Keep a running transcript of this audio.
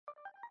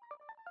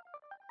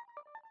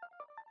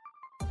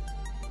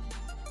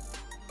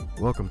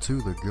Welcome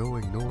to the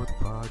Going North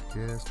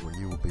podcast, where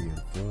you will be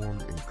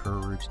informed,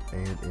 encouraged,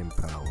 and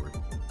empowered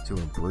to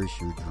embrace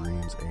your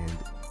dreams and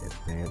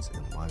advance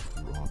in life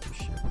through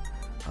authorship.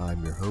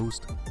 I'm your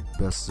host,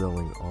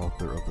 best-selling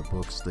author of the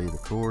book Stay the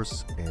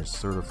Course, and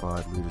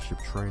certified leadership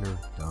trainer,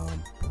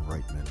 Dom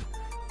Brightman.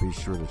 Be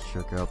sure to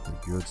check out the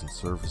goods and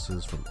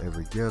services from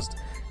every guest,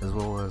 as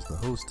well as the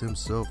host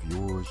himself,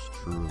 yours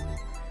truly.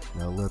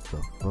 Now let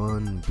the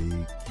fun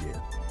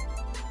begin.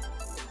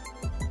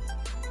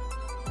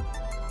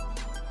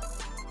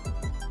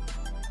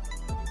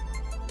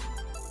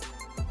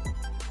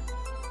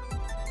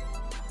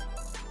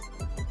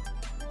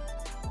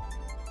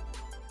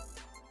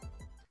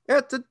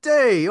 And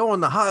today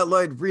on the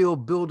Highlight Reel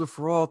Builder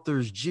for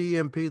Authors,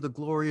 GMP the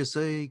Glorious,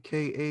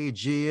 aka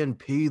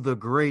GNP the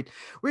Great,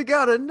 we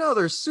got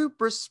another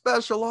super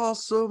special,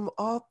 awesome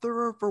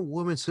author for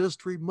Women's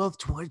History Month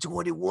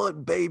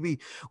 2021, baby,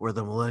 where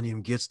the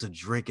millennium gets to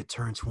drink and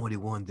turn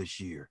 21 this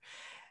year.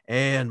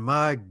 And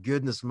my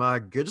goodness, I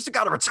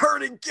got a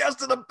returning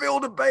guest in the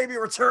building, baby,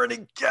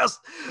 returning guest,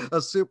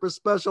 a super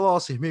special,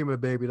 awesome human,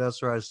 baby.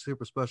 That's right,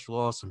 super special,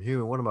 awesome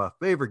human. One of my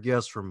favorite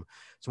guests from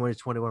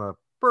 2021,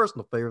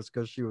 personal favorites,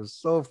 because she was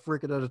so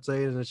freaking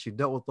entertaining and she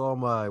dealt with all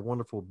my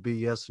wonderful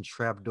BS and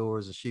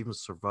trapdoors, and she even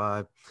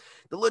survived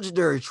the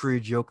legendary tree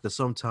joke that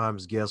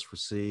sometimes guests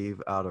receive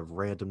out of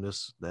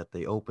randomness that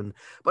they open.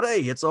 But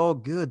hey, it's all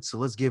good. So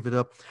let's give it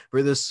up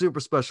for this super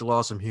special,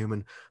 awesome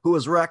human who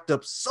has racked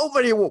up so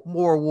many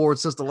more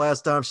awards since the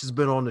last time she's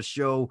been on the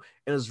show,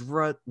 and has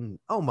written,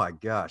 oh my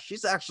gosh,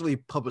 she's actually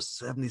published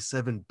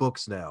 77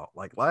 books now.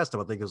 Like last time,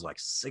 I think it was like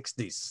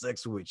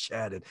 66 when we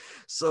chatted.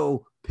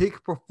 So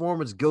peak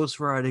performance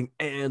ghostwriting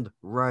and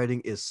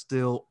writing is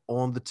still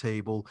on the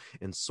table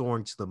and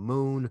soaring to the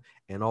moon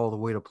and all the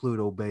way to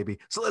Pluto, baby.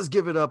 So let's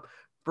give it up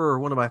for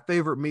one of my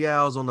favorite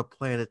meows on the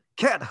planet,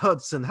 Kat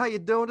Hutson. How you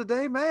doing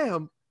today,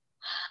 ma'am?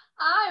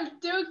 I'm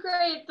doing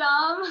great,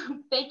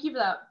 Dom. Thank you for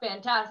that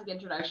fantastic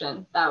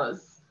introduction. That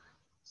was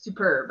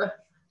superb.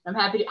 I'm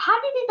happy to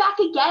be back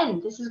again.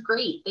 This is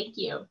great. Thank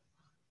you.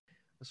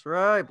 That's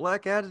right.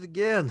 Black at it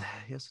again.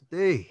 Yes,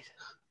 indeed.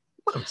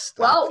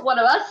 Well, one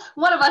of us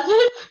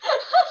is.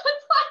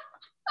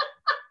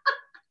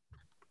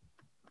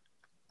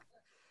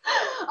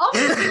 I'll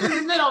meet you in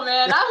the middle,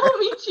 man. I will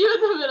meet you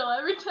in the middle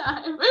every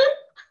time.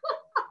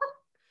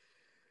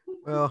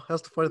 Well,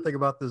 that's the funny thing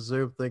about this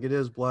Zoom thing. It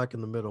is black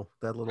in the middle,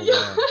 that little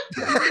line.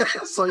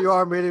 So you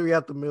are meeting me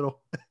at the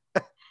middle.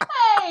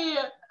 Hey,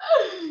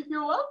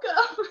 you're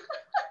welcome.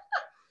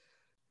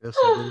 Yes,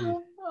 indeed.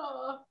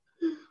 Oh.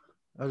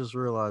 I just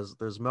realized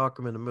there's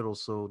Malcolm in the middle,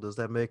 so does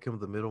that make him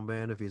the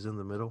middleman if he's in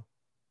the middle?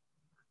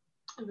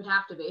 It would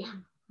have to be. It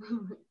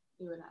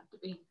would have to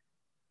be.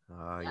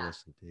 Ah, yeah.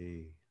 Yes,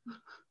 indeed.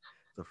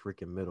 The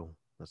freaking middle.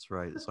 That's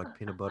right. It's like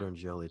peanut butter and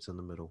jelly. It's in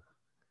the middle.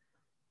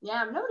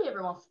 Yeah, nobody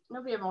ever wants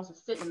to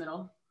sit in the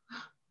middle.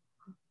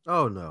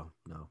 Oh no,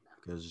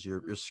 because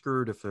you're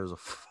screwed if there's a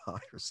fire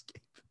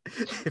escape.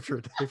 if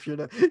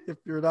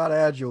you're not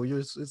agile,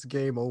 it's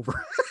game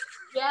over.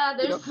 Yeah,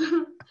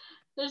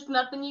 there's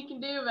nothing you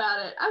can do about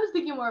it. I was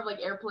thinking more of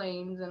like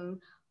airplanes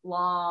and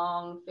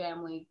long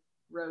family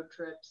road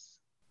trips.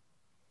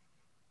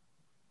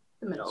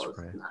 The middle is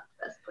not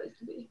the best place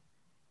to be.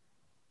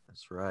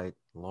 That's right.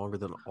 Longer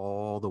than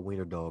all the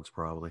wiener dogs,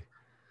 probably.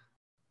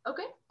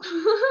 Okay.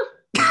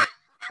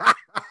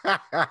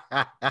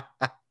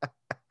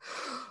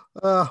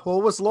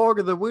 Well, what's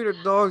longer than wiener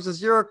dogs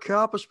is your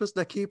accomplishments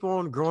that keep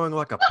on growing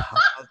like a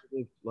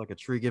positive, like a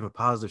tree giving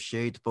positive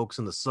shade to folks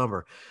in the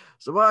summer.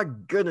 So my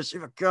goodness,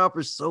 you've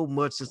accomplished so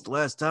much since the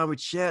last time we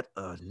chat.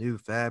 A new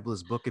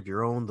fabulous book of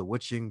your own, The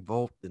Witching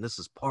Vault, and this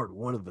is part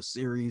one of a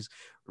series.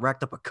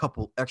 Racked up a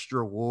couple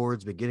extra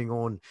awards, been getting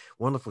on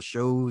wonderful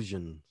shows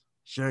and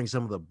sharing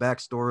some of the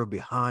backstory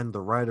behind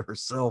the writer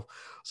herself.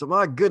 So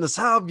my goodness,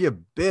 how have you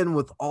been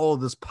with all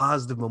of this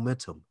positive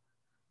momentum?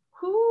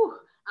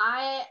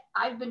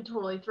 I've been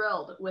totally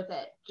thrilled with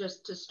it.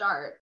 Just to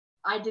start,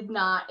 I did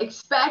not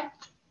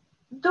expect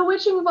the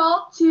Witching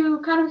Vault to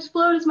kind of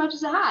explode as much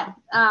as it had,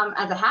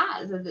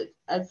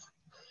 as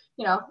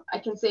you know, I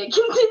can say it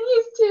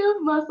continues to,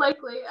 most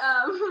likely.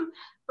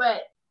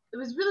 But it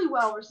was really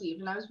well received,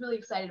 and I was really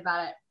excited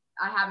about it.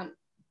 I haven't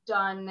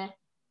done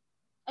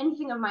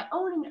anything of my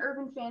own in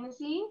urban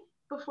fantasy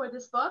before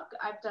this book.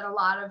 I've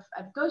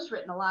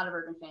ghostwritten a lot of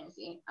urban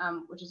fantasy,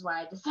 which is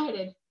why I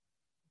decided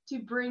to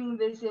bring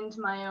this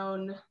into my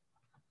own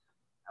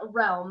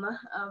realm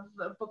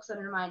of books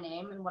under my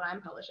name and what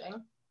I'm publishing.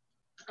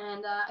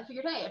 And I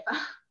figured, hey, if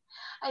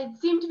I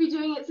seem to be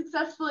doing it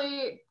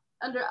successfully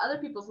under other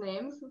people's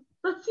names,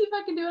 let's see if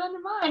I can do it under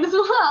mine as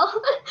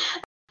well.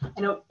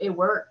 And it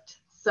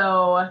worked.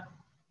 So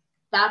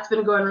that's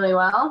been going really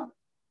well.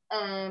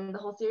 And the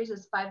whole series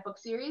is a 5-book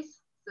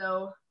series.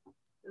 So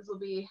this will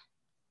be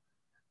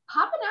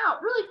popping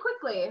out really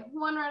quickly,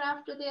 one right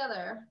after the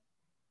other.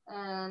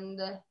 And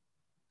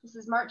this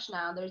is March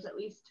now. There's at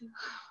least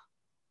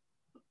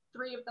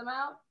 3 of them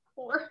out,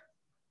 4.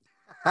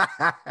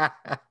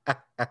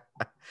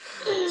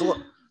 So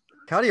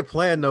how do you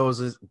plan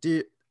those?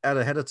 at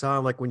ahead of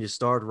time, like when you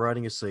start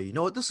writing, you say, you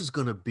know what, this is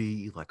gonna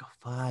be like a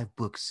 5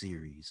 book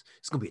series.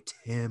 It's gonna be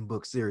a 10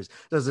 book series.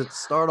 Does it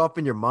start off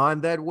in your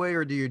mind that way,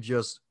 or do you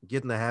just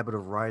get in the habit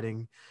of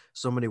writing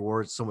so many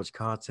words, so much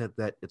content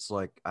that it's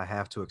like I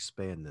have to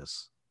expand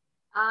this?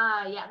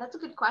 Yeah, that's a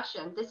good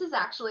question. This is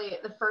actually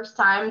the first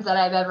time that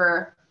I've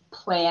ever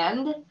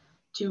planned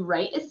to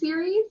write a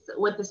series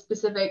with a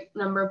specific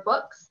number of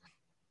books.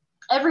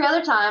 Every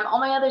other time, all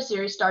my other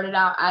series started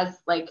out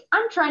as like,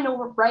 I'm trying to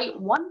write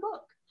one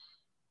book.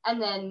 And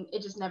then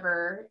it just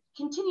never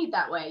continued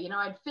that way. You know,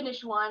 I'd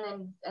finish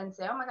one and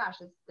say, oh my gosh,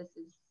 this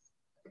is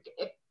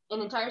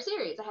an entire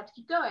series. I have to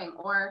keep going.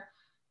 Or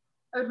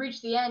I would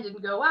reach the end and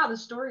go, wow, the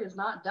story is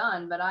not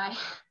done, but I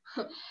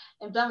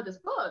am done with this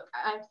book.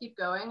 I have to keep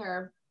going.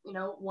 Or, you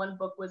know, one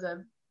book was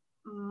a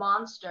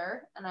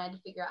monster and I had to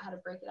figure out how to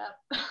break it up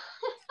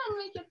and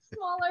make it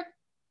smaller.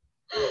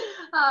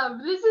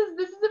 This is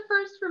the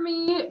first for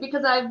me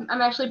because I'm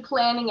actually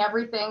planning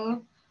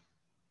everything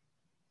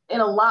in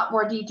a lot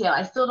more detail.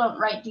 I still don't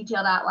write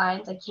detailed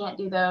outlines. I can't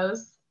do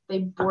those. They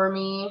bore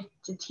me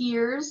to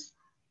tears.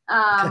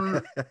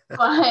 But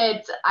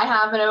I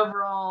have an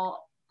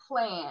overall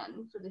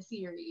plan for the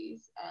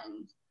series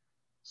and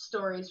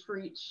stories for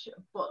each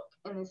book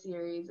in the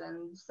series.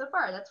 And so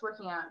far, that's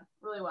working out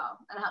really well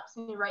and it helps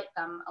me write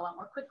them a lot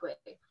more quickly,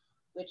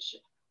 which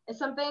is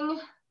something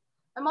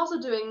I'm also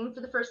doing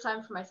for the first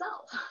time for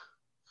myself.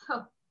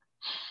 So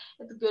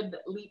it's a good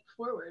leap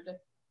forward.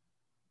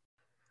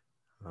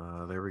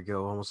 There we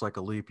go. Almost like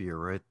a leap year,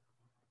 right?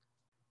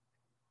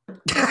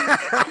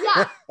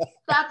 Yeah,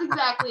 that's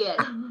exactly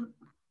it.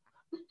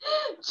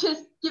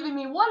 Just giving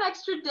me one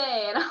extra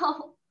day and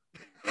I'll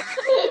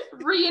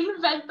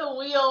reinvent the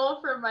wheel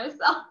for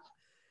myself.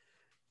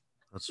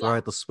 That's Yeah.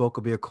 right. The smoke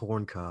will be a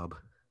corn cob.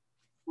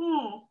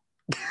 Okay.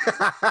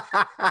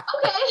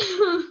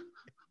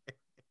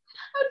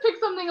 I'd pick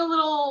something a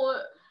little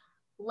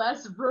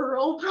less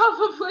rural,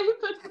 probably,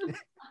 but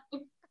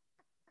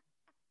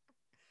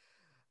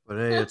But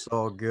hey, it's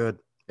all good.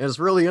 And it's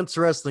really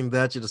interesting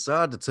that you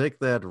decided to take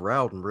that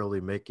route and really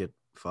make it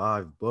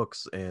 5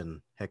 books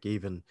and heck,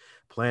 even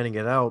planning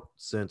it out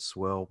since,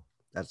 well,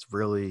 that's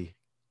really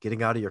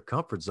getting out of your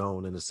comfort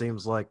zone. And it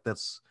seems like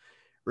that's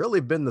really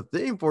been the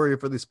theme for you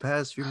for these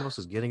past few months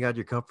is getting out of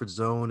your comfort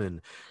zone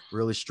and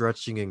really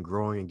stretching and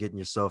growing and getting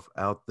yourself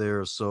out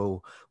there.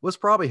 So what's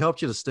probably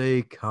helped you to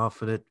stay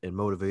confident and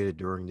motivated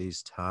during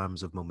these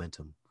times of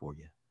momentum for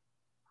you?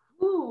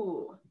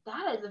 ooh,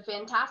 that is a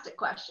fantastic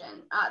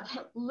question.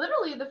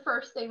 Literally, the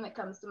first thing that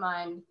comes to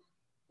mind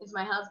is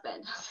my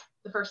husband.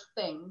 The first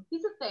thing.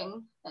 He's a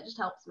thing that just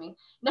helps me.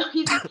 No,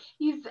 he's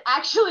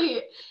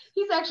actually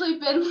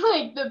been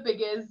like the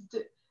biggest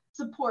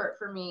support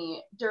for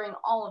me during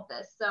all of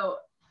this. So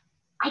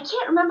I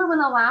can't remember when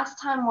the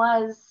last time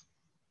was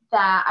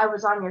that I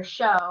was on your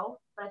show,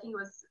 but I think it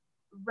was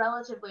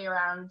relatively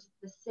around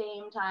the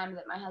same time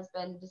that my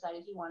husband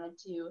decided he wanted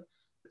to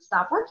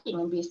stop working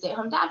and be a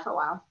stay-at-home dad for a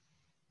while.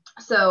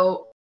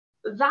 So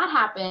that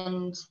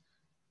happened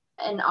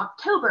in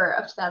October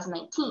of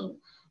 2019.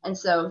 And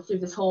so through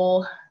this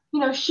whole,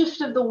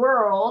 shift of the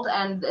world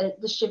and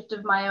the shift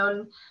of my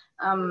own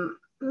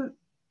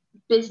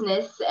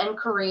business and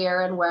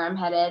career and where I'm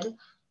headed,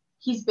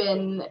 he's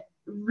been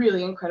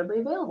really incredibly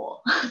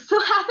available. So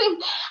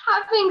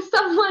having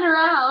someone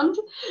around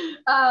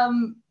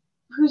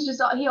who's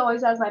just, he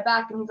always has my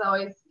back and he's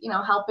always,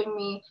 helping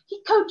me.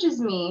 He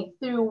coaches me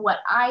through what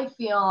I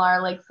feel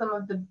are like some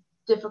of the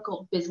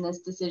difficult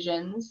business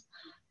decisions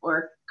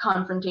or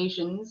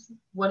confrontations,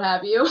 what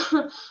have you.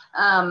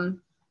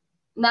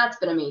 That's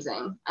been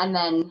amazing. And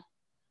then,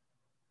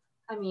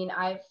 I mean,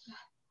 I've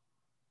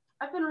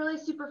been really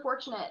super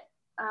fortunate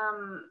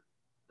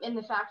in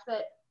the fact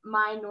that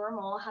my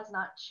normal has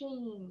not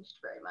changed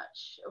very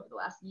much over the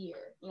last year.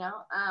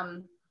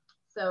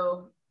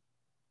 So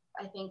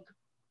I think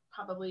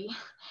probably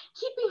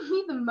keeping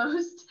me the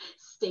most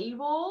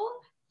stable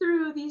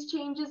through these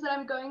changes that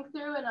I'm going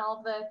through and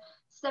all the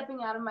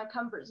stepping out of my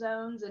comfort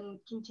zones and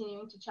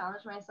continuing to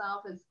challenge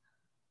myself is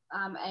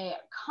a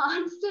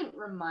constant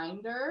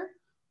reminder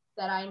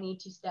that I need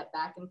to step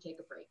back and take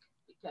a break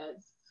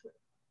because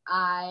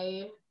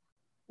I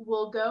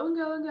will go and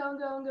go and go and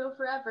go and go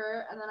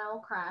forever and then I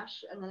will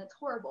crash and then it's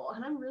horrible.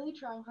 And I'm really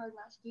trying hard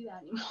not to do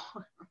that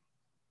anymore.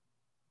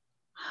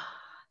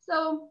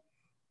 So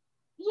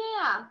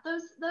yeah,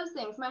 those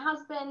things. My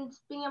husband,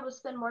 being able to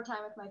spend more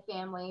time with my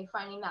family,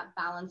 finding that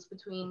balance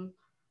between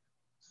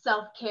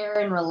self-care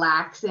and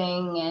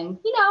relaxing and,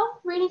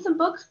 reading some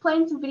books,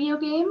 playing some video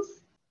games,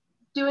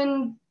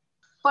 doing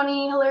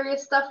funny,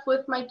 hilarious stuff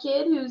with my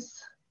kid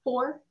who's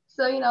 4.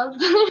 So,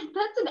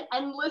 that's an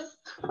endless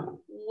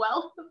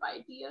wealth of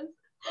ideas.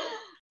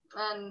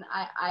 And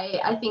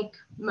I think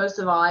most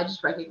of all, I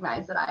just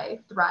recognize that I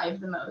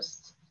thrive the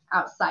most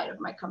outside of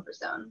my comfort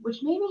zone,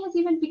 which maybe has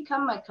even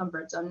become my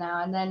comfort zone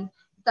now. And then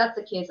if that's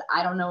the case,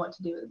 I don't know what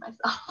to do with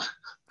myself.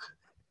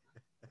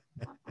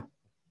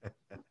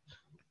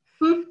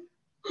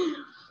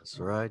 That's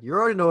right. You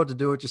already know what to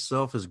do with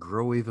yourself is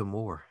grow even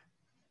more.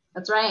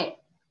 That's right.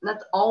 And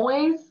that's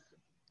always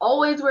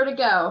always where to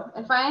go.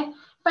 If I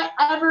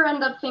ever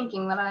end up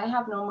thinking that I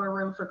have no more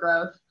room for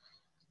growth,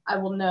 I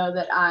will know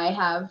that I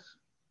have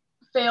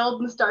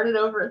failed and started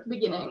over at the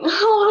beginning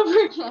all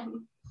over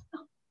again. So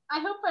I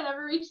hope I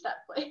never reach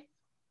that place.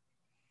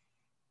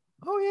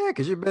 Oh yeah,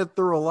 because you've been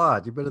through a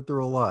lot. You've been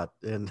through a lot,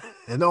 and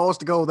no one wants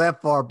to go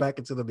that far back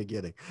into the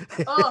beginning.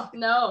 Oh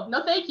no,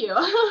 thank you.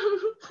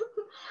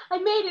 I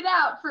made it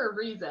out for a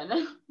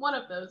reason. One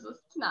of those was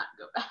to not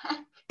go back.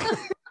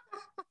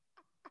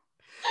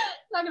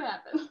 Not gonna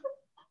happen.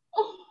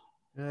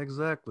 Yeah,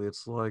 exactly.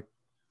 It's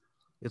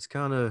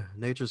kind of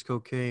nature's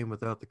cocaine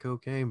without the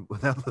cocaine,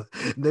 without the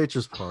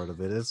nature's part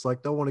of it. It's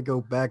like, don't want to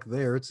go back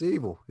there. It's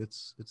evil.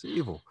 It's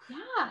evil. Yeah,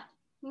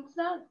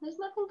 there's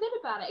nothing good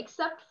about it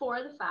except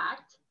for the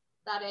fact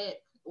that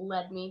it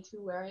led me to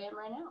where I am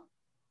right now.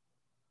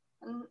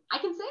 And I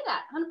can say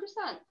that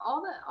 100%.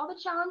 All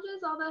the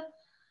challenges,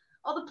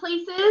 all the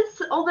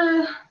places, all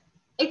the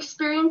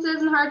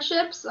experiences and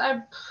hardships,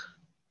 I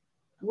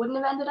wouldn't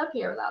have ended up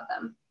here without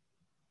them.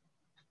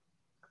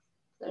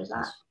 There's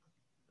that.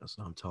 That's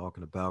what I'm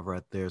talking about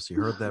right there. So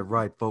you heard that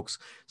right, folks.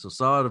 So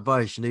solid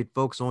advice. You need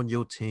folks on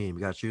your team.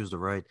 You got to choose the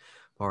right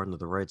partner,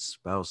 the right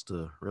spouse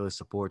to really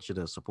support you,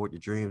 to support your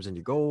dreams and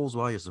your goals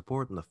while you're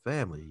supporting the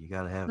family. You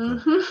got to have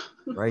the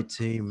right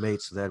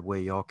teammates so that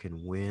way y'all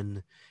can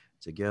win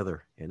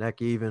together. And that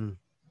can even,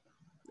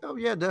 oh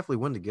yeah, definitely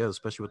win together,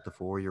 especially with the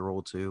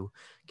 4-year-old too,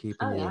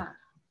 keeping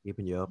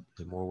you up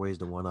in more ways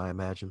than one, I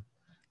imagine.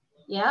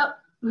 Yep.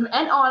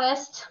 And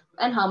honest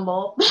and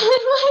humble.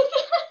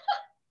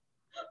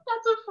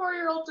 That's what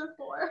 4-year-olds are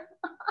for.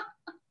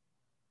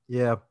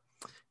 Yeah.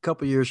 A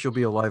couple years she'll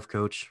be a life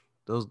coach.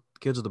 Those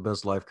kids are the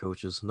best life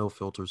coaches. No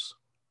filters.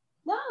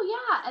 No,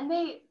 yeah. And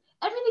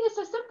everything is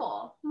so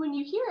simple. When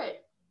you hear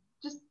it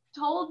just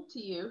told to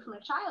you from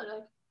a child, you're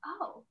like,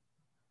 oh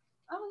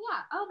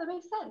yeah, oh, that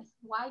makes sense.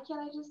 Why can't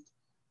I just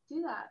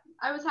do that?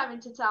 I was having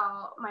to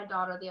tell my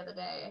daughter the other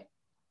day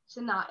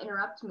to not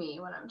interrupt me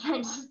when I'm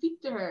trying to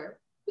speak to her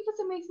because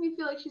it makes me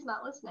feel like she's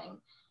not listening.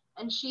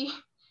 And she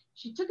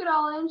took it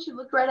all in. She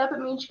looked right up at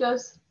me and she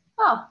goes,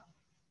 oh,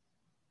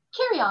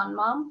 carry on,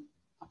 Mom.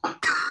 And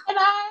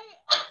I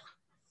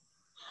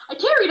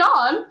carried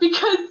on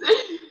because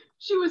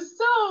she was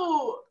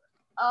so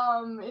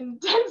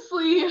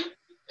intensely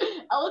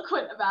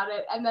eloquent about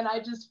it. And then I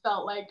just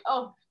felt like,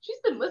 oh,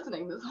 she's been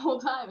listening this whole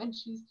time and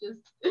she's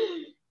just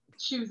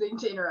choosing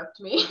to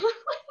interrupt me.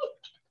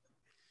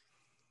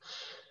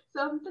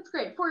 So that's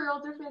great.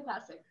 4-year-olds are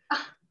fantastic.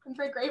 I'm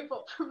very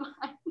grateful for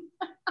mine.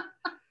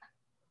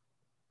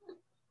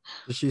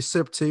 Does she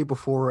sip tea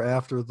before or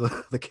after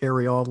the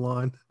carry on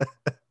line?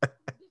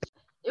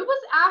 It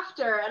was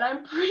after, and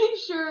I'm pretty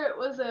sure it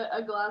was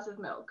a glass of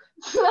milk.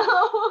 So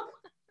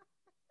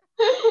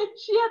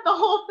she had the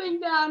whole thing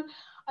down.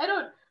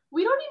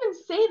 We don't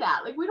even say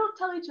that. Like, we don't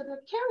tell each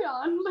other, carry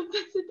on. Like,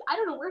 that's it. I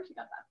don't know where she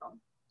got that from.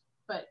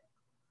 But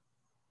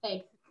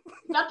hey,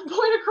 got the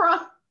point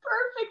across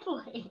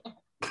perfectly.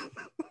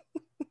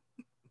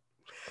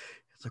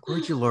 It's like,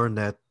 where'd you learn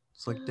that?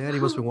 It's like, Daddy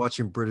must be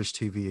watching British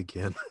TV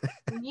again.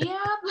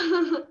 Yeah,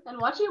 and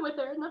watching it with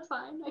her, and that's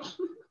fine. Yes,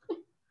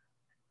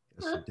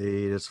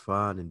 indeed. It's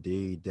fine,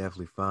 indeed.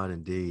 Definitely fine,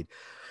 indeed.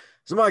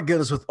 So, my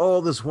goodness, with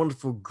all this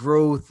wonderful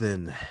growth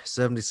and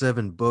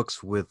 77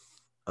 books, with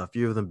a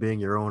few of them being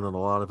your own and a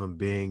lot of them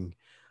being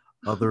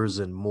others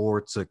and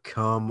more to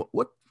come,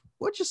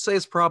 what'd you say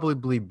has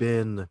probably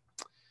been,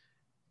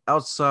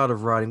 outside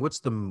of writing, what's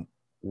the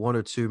one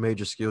or two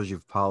major skills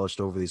you've polished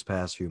over these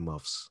past few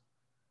months?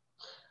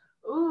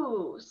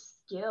 Ooh,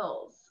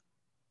 skills.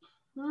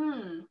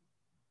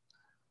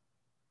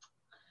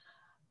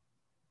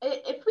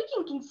 If we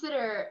can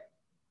consider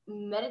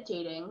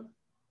meditating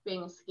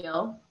being a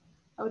skill,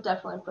 I would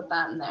definitely put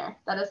that in there.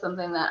 That is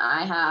something that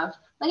I have,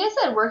 like I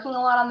said, working a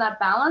lot on that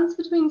balance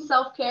between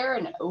self-care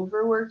and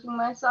overworking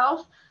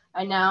myself.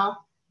 I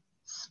now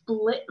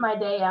split my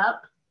day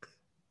up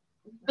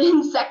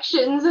in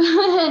sections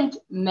and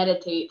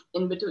meditate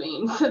in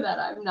between so that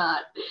I'm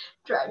not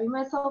driving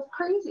myself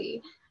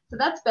crazy. So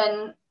that's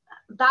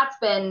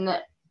been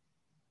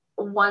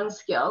one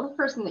skill, the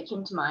first thing that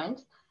came to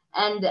mind.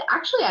 And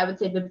actually, I would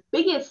say the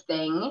biggest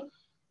thing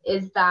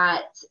is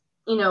that,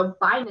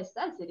 by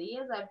necessity,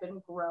 as I've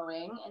been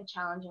growing and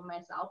challenging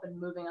myself and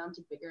moving on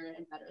to bigger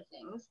and better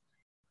things,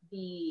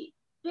 the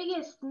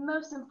biggest,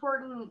 most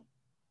important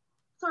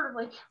sort of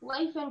like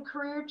life and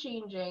career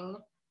changing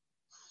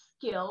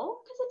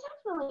skill, because it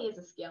definitely is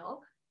a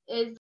skill,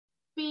 is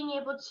being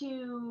able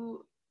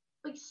to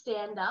like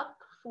stand up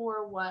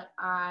for what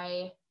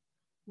I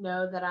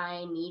know that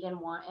I need and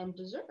want and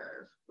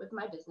deserve with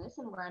my business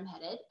and where I'm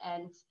headed,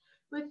 and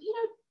with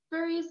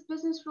various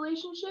business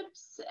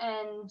relationships,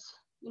 and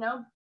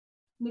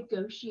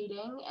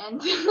negotiating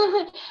and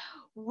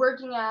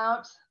working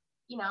out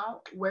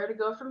where to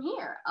go from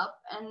here, up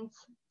and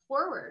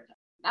forward.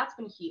 That's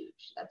been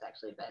huge. That's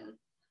actually been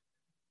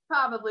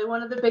probably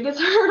one of the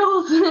biggest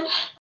hurdles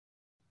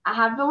I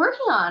have been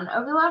working on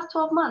over the last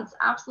 12 months.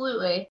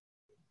 Absolutely.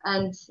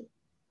 And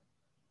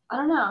I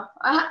don't know.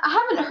 I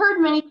haven't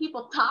heard many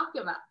people talk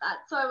about that,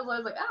 so I was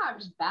always like, I'm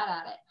just bad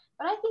at it.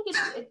 But I think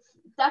it's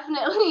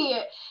definitely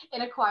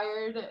an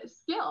acquired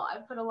skill. I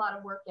put a lot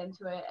of work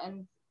into it,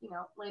 and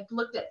when it's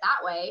looked at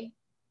that way,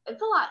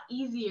 it's a lot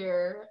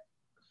easier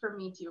for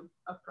me to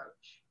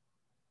approach.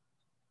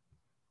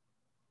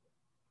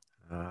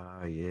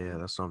 Yeah,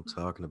 that's what I'm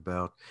talking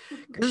about.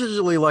 I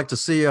usually like to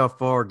see how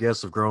far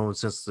guests have grown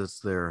since it's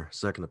their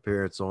second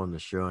appearance on the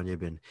show, and you've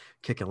been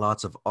kicking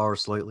lots of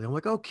arse lately. I'm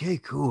like, okay,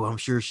 cool. I'm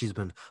sure she's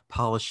been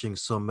polishing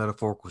some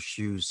metaphorical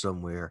shoes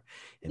somewhere,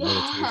 and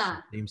meditation Yeah,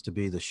 seems to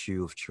be the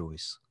shoe of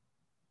choice.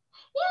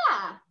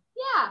 yeah,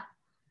 yeah.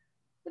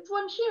 It's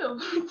one shoe.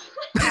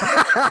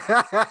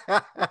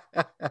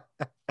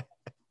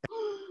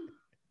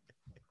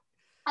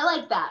 I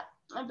like that.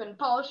 I've been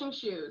polishing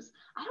shoes.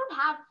 I don't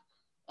have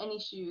any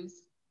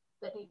shoes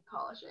that need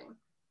polishing.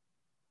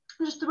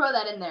 I'll just throw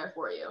that in there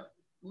for you.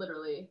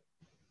 Literally.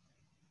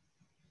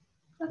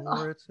 That's Or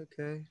all. it's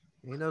okay.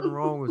 Ain't nothing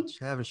wrong with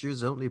having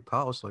shoes that don't need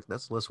polish. Like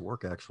that's less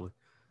work, actually.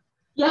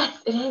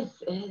 Yes, it is.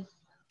 It is.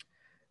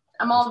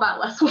 I'm all about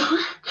less work.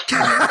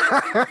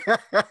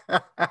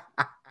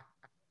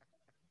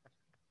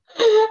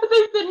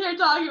 They've been here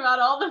talking about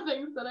all the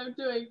things that I'm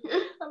doing.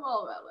 I'm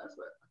all about less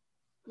work.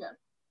 Yeah.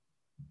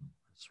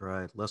 That's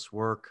right. Less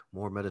work,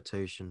 more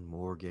meditation,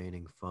 more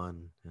gaining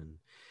fun, and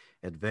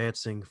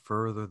advancing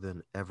further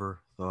than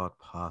ever thought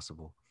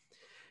possible.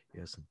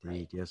 Yes, Right.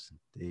 indeed. Yes,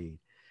 indeed.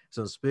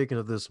 So, speaking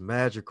of this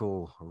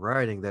magical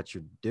writing that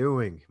you're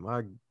doing,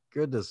 my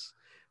goodness,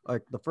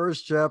 like the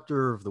first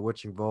chapter of The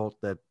Witching Vault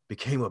that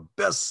became a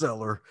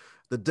bestseller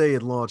the day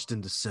it launched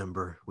in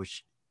December,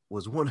 which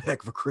was one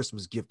heck of a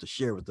Christmas gift to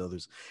share with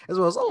others, as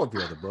well as all of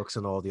your other books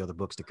and all the other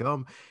books to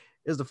come,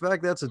 is the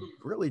fact that's a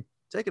really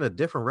taking a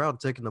different route,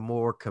 taking a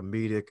more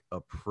comedic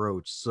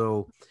approach.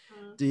 So,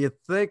 Mm. do you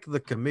think the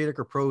comedic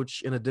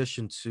approach, in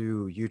addition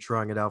to you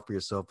trying it out for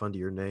yourself under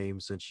your name,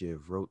 since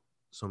you've wrote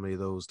so many of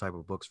those type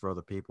of books for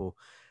other people,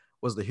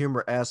 was the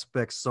humor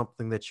aspect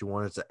something that you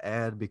wanted to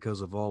add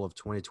because of all of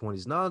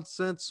 2020's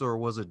nonsense, or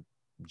was it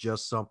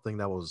just something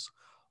that was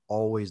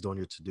always on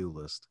your to-do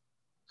list?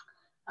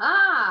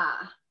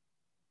 Ah,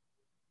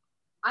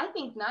 I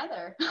think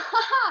neither.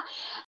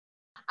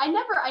 I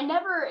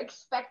never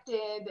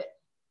expected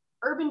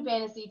urban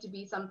fantasy to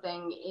be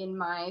something in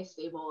my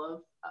stable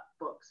of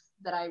books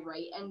that I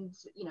write and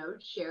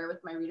share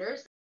with my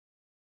readers.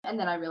 And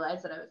then I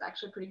realized that I was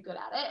actually pretty good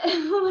at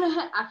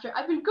it. After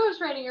I've been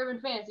ghostwriting urban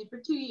fantasy for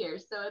 2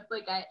 years, so it's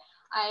like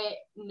I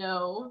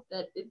know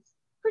that it's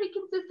pretty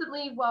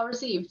consistently well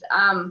received.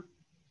 And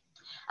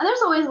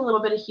there's always a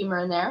little bit of humor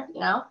in there.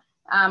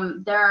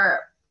 There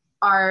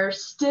are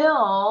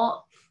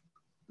still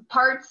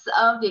parts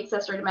of the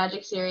Accessory to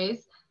Magic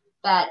series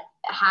that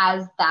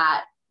has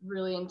that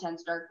really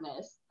intense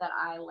darkness that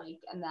I like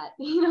and that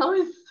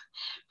is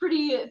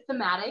pretty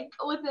thematic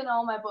within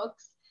all my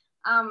books.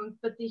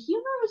 But the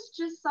humor was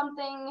just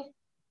something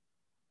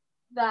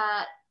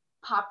that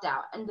popped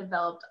out and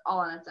developed all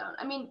on its own.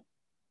 I mean,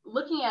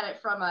 looking at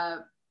it from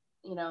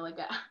like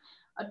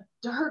a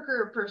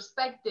darker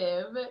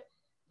perspective,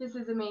 this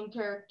is a main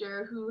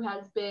character who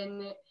has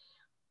been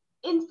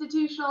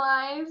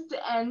institutionalized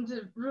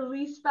and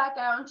released back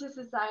out into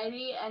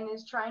society and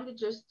is trying to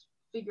just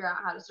figure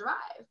out how to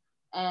survive.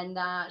 And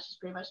she's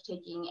pretty much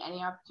taking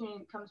any opportunity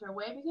that comes her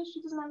way because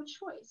she doesn't have a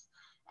choice.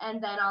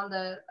 And then on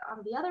the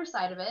other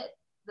side of it,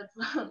 that's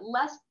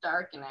less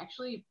dark and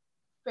actually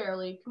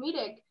fairly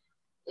comedic,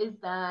 is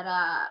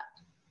that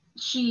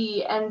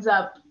she ends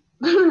up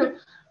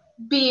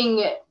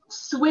being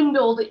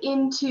swindled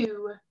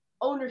into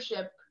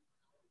ownership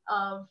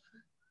of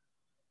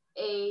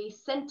a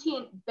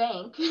sentient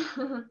bank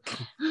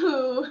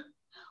who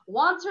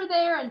wants her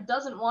there and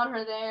doesn't want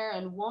her there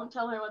and won't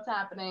tell her what's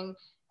happening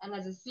and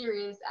has a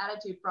serious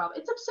attitude problem.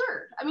 It's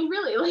absurd. I mean,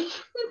 really, like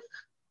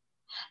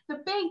the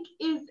bank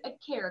is a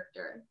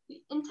character.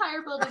 The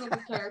entire building is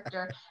a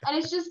character, and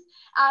it's just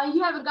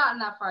you haven't gotten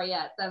that far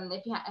yet. Then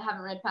if you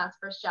haven't read past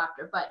the first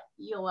chapter, but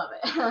you'll love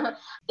it.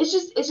 It's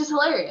just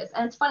hilarious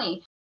and it's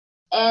funny,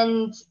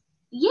 and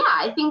yeah,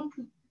 I think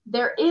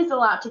there is a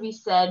lot to be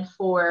said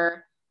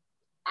for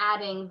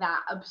adding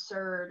that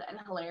absurd and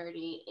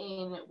hilarity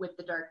in with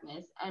the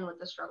darkness and with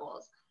the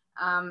struggles.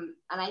 And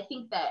I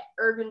think that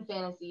urban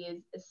fantasy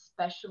is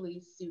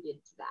especially suited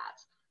to that,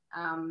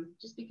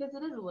 just because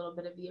it is a little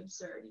bit of the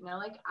absurd,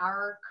 like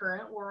our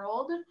current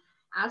world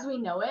as we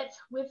know it,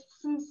 with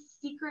some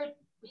secret,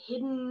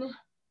 hidden,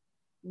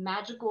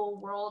 magical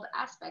world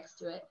aspects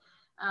to it.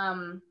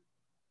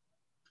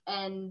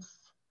 And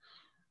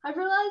I've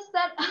realized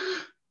that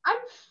I'm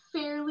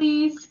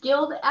fairly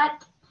skilled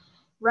at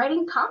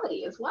writing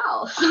comedy as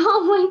well. So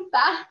like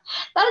that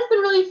has been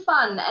really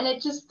fun, and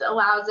it just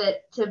allows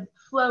it to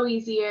flow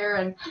easier.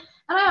 And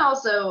I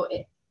also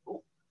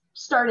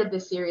started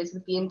this series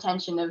with the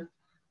intention of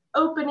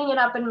opening it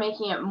up and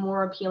making it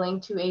more appealing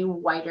to a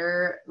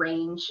wider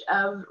range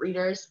of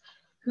readers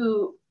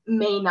who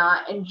may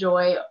not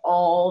enjoy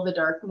all the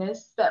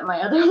darkness that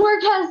my other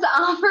work has to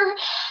offer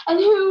and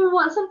who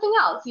want something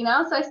else.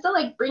 So I still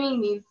like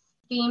bringing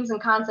themes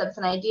and concepts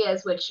and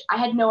ideas, which I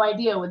had no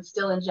idea would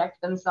still inject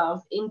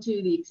themselves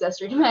into the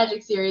Accessory to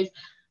Magic series.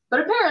 But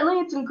apparently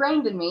it's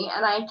ingrained in me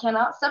and I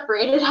cannot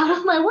separate it out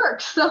of my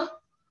work. So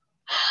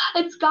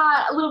it's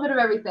got a little bit of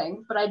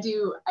everything, but I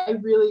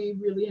really,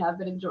 really have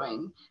been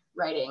enjoying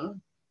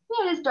writing.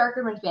 Yeah, it is dark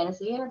urban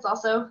fantasy, and it's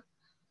also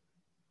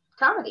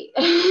comedy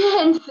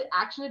and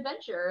action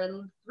adventure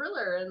and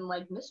thriller and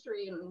like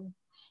mystery, and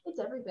it's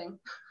everything.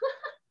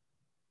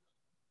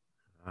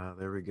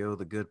 There we go.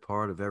 The good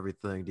part of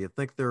everything. Do you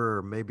think there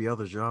are maybe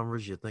other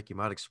genres you think you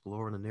might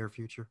explore in the near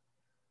future?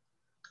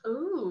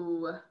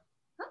 Ooh,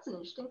 that's an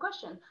interesting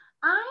question.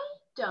 I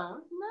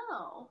don't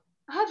know.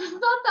 I haven't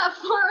thought that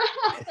far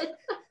ahead.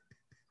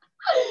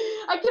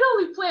 I can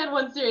only plan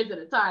one series at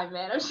a time,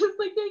 man. I'm just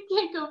like, I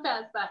can't go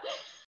past that.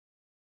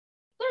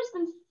 There's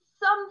been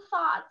some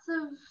thoughts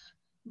of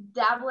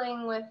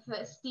dabbling with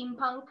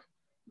steampunk,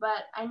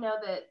 but I know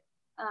that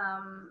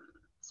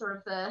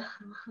sort of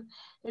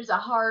there's a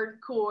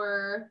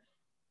hardcore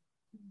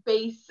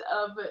base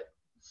of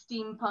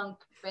steampunk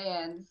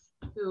fans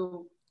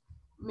who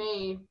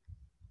may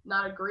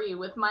not agree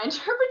with my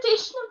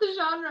interpretation of the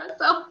genre,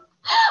 so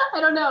I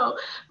don't know.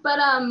 But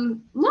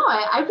no,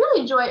 I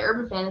really enjoy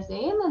urban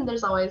fantasy, and then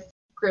there's always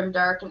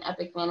grimdark and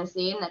epic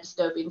fantasy and that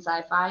dystopian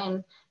sci-fi,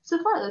 and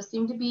so far those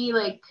seem to be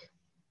like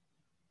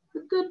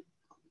good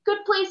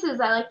places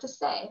I like to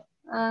stay.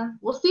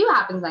 We'll see what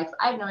happens next.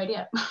 I have no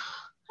idea. I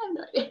have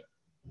no idea.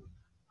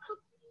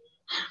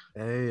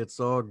 Hey, it's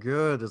all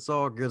good. It's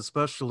all good,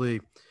 especially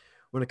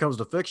when it comes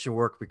to fiction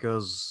work,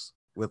 because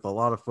with a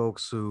lot of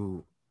folks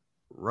who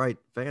write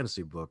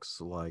fantasy books,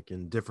 like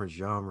in different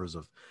genres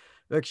of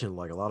fiction,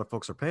 like a lot of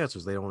folks are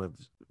pantsers. They don't have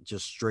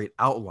just straight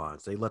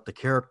outlines. They let the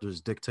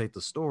characters dictate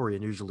the story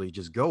and usually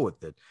just go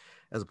with it,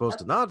 as opposed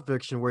to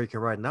nonfiction, where you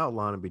can write an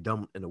outline and be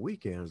done in a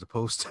weekend, as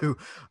opposed to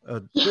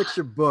a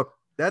fiction book.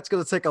 That's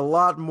going to take a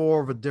lot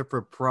more of a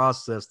different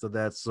process to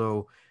that.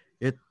 So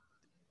it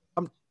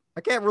I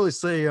can't really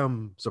say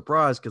I'm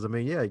surprised, because I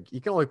mean, yeah, you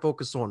can only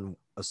focus on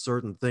a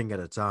certain thing at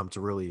a time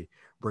to really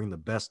bring the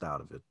best out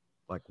of it,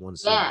 like one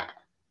series.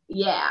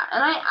 Yeah,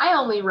 and I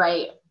only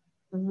write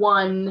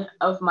one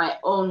of my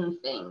own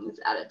things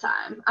at a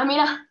time. I mean,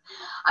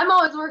 I'm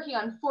always working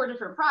on 4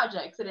 different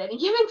projects at any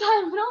given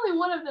time, but only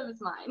one of them is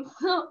mine.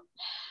 So,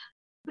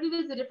 but it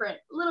is a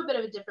little bit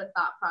of a different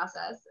thought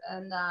process,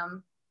 and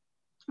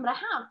but I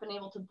have been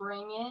able to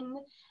bring in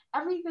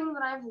everything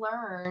that I've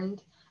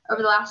learned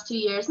over the last 2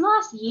 years, and the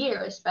last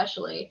year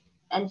especially,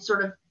 and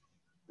sort of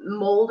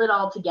mold it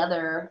all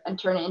together and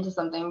turn it into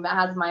something that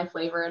has my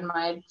flavor and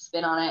my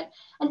spin on it,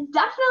 and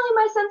definitely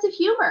my sense of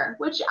humor,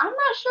 which I'm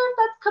not sure if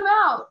that's come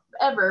out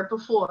ever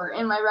before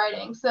in my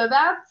writing. So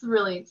that's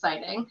really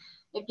exciting.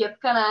 It gets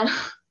kind of,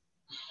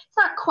 it's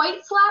not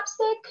quite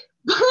slapstick,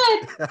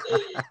 but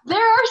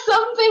there are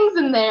some things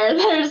in there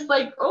that are just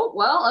like, oh,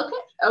 well,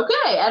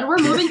 okay, and we're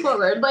moving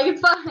forward. Like,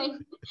 it's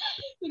fine.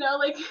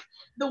 Like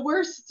the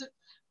worst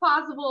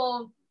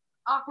possible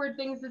awkward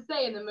things to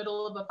say in the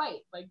middle of a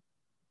fight. Like,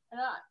 why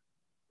not?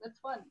 That's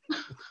fun.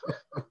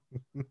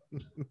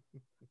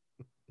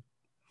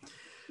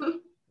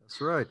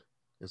 That's right.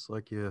 It's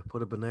like you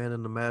put a banana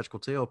in the magical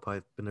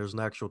tailpipe and there's an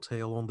actual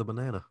tail on the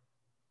banana.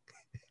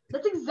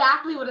 That's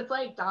exactly what it's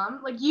like,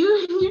 Dom. Like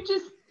you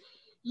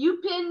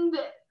pinned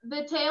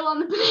the tail on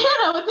the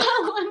banana with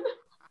that one.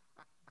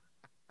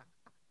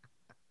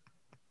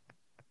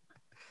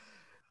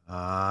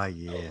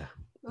 Yeah.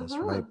 That's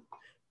right.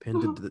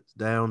 Pinned it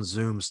down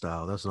Zoom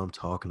style. That's what I'm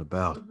talking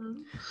about.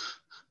 Mm-hmm.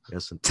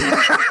 Yes.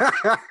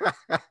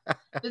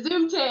 The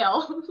Zoom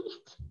tail.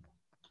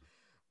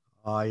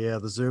 Yeah,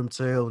 the Zoom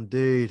tail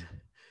indeed.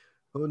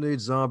 Who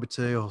needs zombie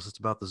tails? It's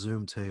about the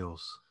Zoom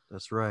tails.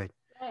 That's right.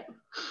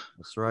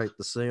 That's right.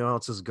 The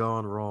seance has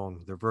gone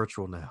wrong. They're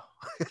virtual now.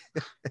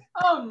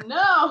 Oh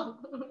no.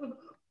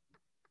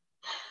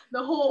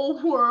 The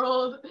whole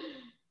world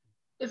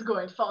is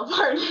going to fall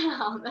apart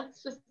now.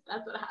 That's what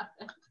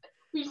happened.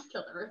 We just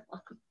killed everyone.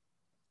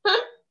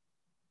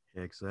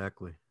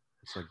 Exactly.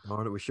 It's like,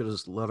 darn it, we should have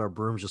just let our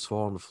brooms just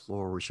fall on the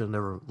floor. We should have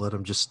never let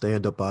them just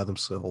stand up by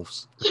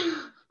themselves. Take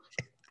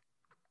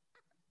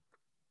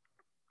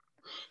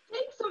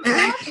some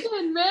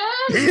action, man.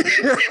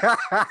 How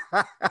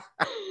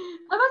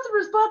about some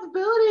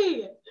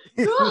responsibility?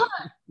 Come on.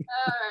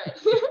 All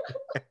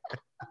right.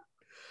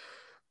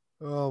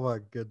 Oh my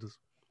goodness.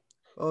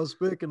 Oh,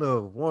 speaking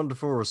of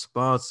wonderful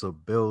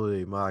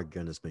responsibility, my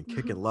goodness, been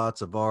kicking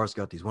lots of R's,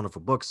 got these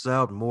wonderful books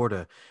out, more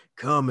to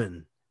come,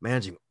 and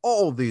managing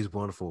all these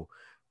wonderful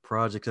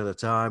projects at a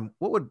time.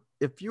 What would,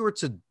 if you were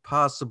to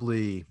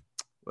possibly,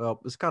 well,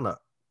 it's kind of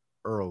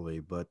early,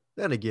 but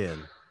then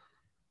again,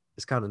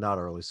 it's kind of not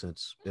early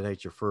since it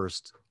ain't your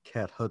first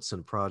Kat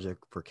Hutson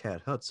project for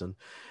Kat Hutson,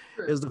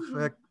 is the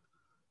fact,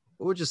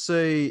 what would you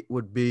say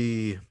would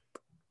be,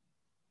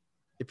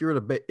 if you were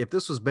to if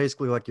this was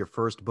basically like your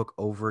first book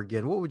over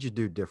again, what would you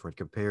do different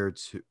compared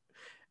to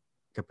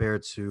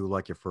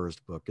like your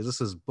first book? Because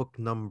this is book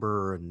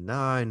number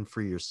 9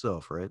 for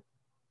yourself, right?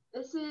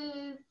 This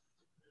is,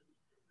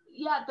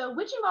 yeah, the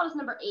Witching Vault is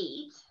number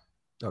 8.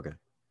 Okay.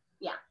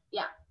 Yeah.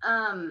 Yeah.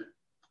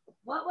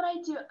 What would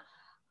I do?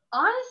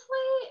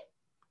 Honestly,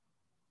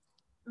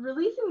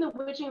 releasing the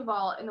Witching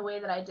Vault in the way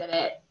that I did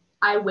it,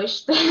 I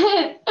wish that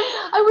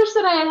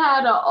I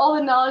had all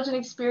the knowledge and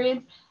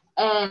experience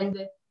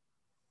and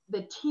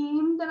the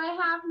team that I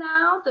have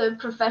now, the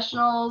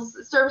professionals,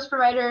 service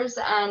providers,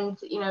 and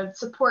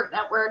support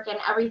network and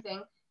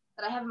everything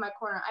that I have in my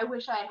corner. I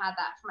wish I had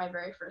that for my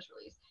very first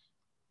release.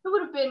 It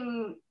would have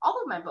been,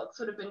 all of my books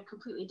would have been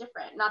completely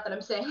different. Not that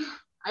I'm saying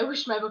I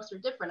wish my books were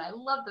different. I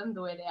love them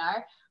the way they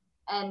are,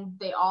 and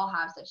they all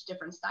have such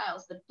different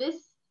styles. But this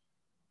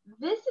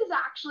is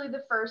actually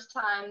the first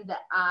time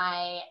that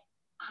I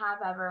have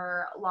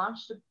ever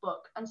launched a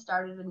book and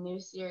started a new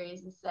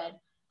series and said,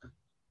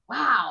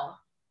 wow,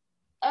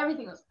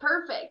 everything was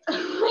perfect. So,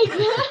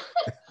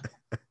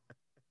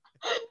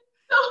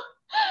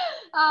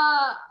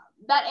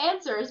 that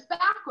answer is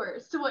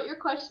backwards to what your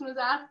question was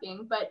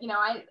asking. But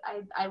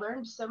I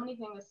learned so many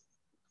things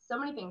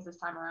this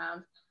time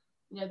around.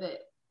 The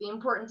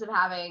importance of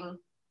having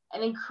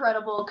an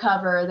incredible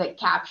cover that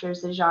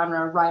captures the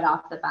genre right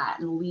off the bat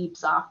and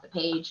leaps off the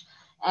page,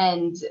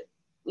 and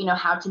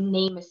how to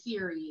name a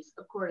series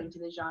according to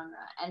the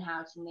genre, and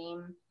how to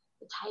name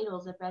the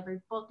titles of every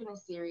book in a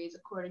series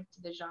according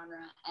to the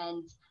genre,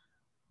 and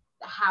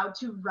how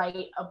to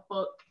write a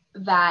book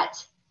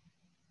that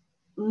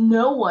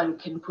no one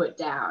can put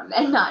down,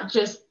 and not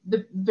just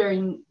the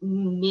very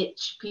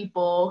niche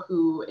people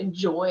who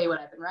enjoy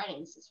what I've been writing.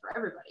 This is for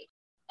everybody.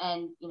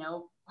 And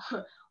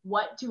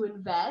what to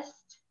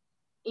invest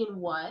in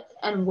what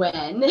and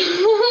when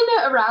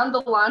around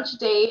the launch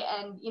date.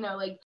 And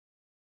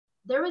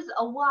there was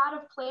a lot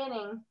of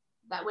planning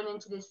that went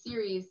into this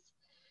series.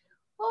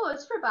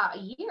 It's for about a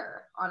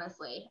year,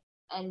 honestly,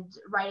 and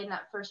writing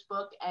that first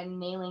book and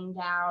nailing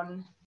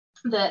down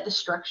the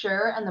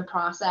structure and the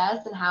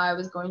process and how I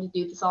was going to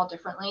do this all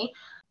differently,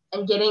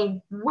 and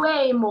getting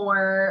way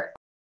more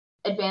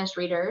advanced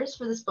readers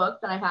for this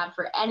book than I've had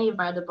for any of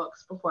my other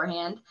books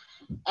beforehand,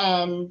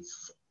 and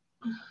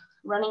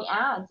running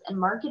ads and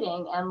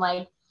marketing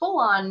and full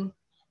on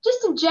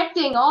just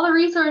injecting all the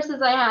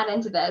resources I had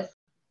into this.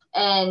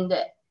 And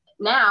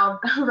now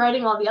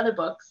writing all the other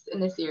books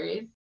in this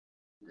series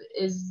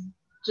is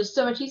just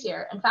so much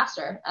easier and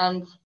faster.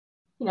 And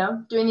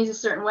doing these a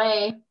certain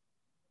way,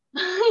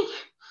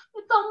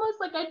 it's almost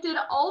like I did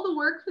all the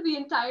work for the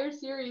entire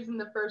series in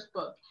the first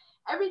book.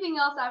 Everything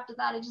else after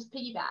that, it just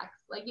piggybacks.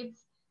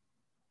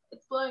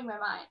 It's blowing my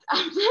mind. I've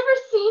never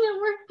seen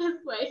it work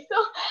this way.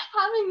 So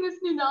having this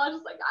new knowledge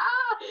is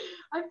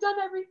I've done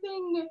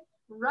everything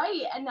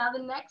right. And now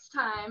the next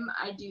time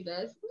I do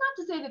this, not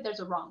to say that there's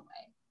a wrong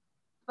way,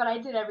 but I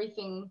did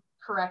everything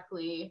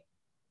correctly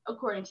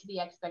according to the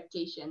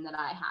expectation that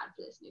I had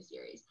for this new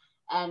series.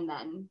 And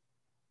then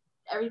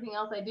everything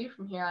else I do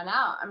from here on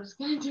out, I'm just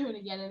going to do it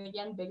again and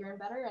again, bigger and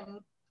better,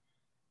 and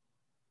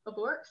hope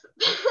it works.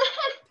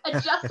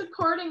 Adjust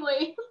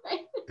accordingly.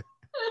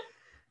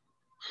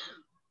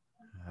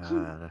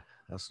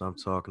 That's what I'm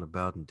talking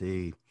about,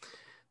 indeed.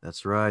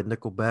 That's right.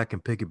 Nickelback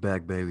and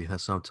piggyback, baby.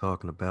 That's what I'm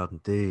talking about,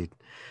 indeed.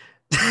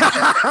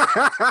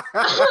 I'm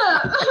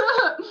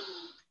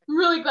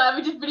really glad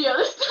we did video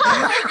this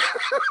time.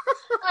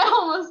 I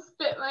almost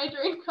spit my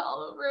drink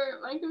all over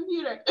my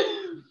computer.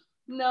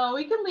 No,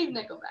 we can leave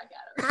Nickelback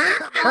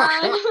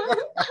out of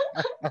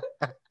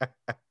it.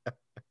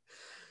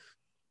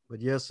 But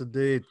yes,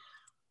 indeed.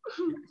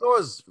 You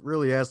always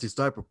really ask these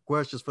type of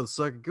questions for the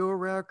second go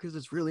around because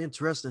it's really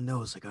interesting to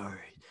know. It's all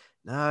right,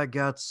 now I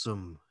got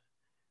some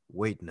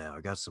weight now. I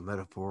got some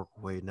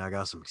metaphorical weight now. I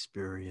got some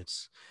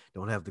experience.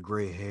 Don't have the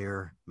gray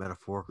hair,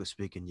 metaphorically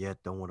speaking,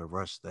 yet. Don't want to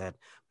rush that.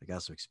 I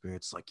got some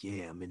experience.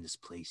 Yeah, I'm in this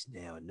place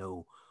now. I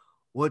know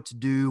what to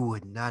do,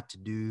 what not to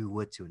do,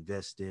 what to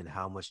invest in,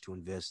 how much to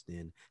invest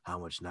in, how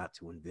much not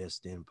to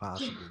invest in,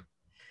 possibly.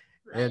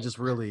 Right. And just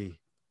really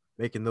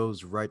making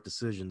those right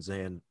decisions,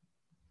 and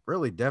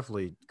really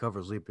definitely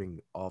covers leaping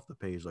off the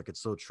page.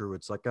 It's so true.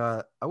 It's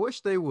I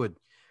wish they would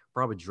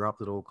probably drop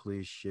that old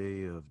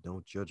cliche of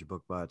don't judge a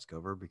book by its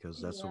cover,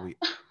 because that's what we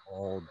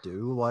all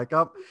do. I'm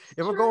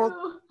going,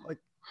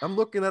 I'm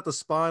looking at the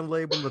spine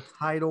label and the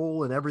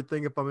title and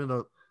everything. If I'm in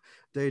a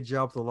day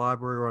job at the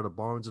library or at a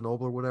Barnes and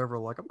Noble or whatever,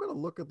 I'm going to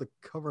look at the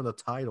cover and the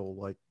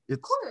title. It's,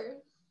 of course.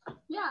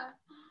 Yeah.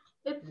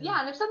 It's,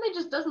 and if something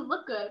just doesn't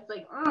look good,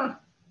 it's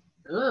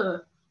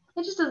ugh.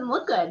 It just doesn't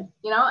look good,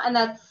 and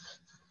that's,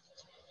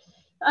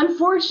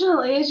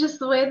 unfortunately, it's just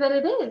the way that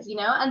it is,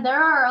 and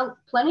there are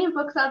plenty of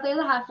books out there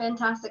that have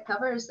fantastic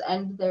covers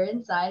and their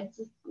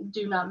insides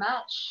do not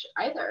match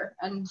either.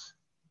 And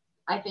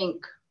I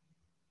think,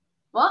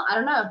 I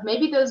don't know,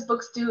 maybe those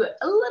books do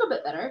a little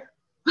bit better,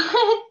 but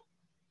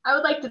I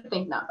would like to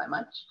think not by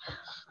much,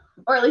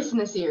 or at least in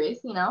the series,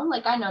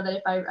 I know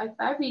that if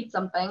I read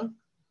something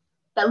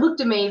that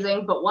looked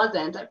amazing but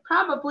wasn't, I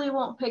probably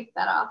won't pick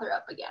that author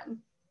up again.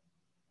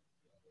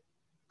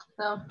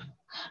 So,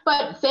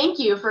 but thank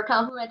you for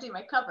complimenting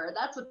my cover.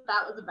 That's what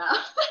that was about.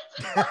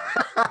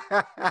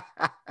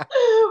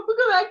 We'll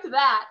go back to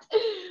that.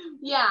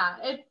 Yeah,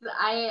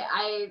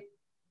 I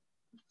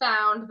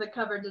found the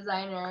cover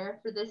designer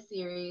for this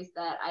series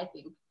that I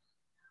think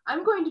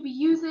I'm going to be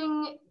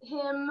using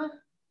him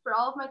for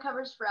all of my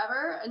covers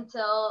forever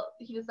until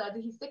he decides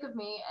that he's sick of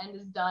me and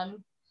is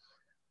done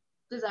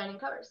designing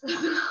covers. Like,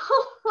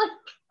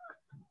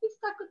 he's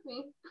stuck with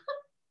me.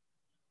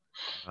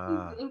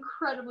 He's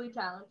incredibly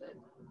talented.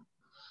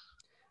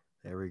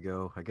 There we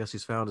go. I guess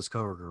he's found his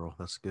cover girl.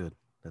 That's good.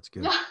 That's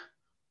good.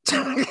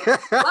 Yeah.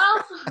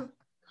 Well,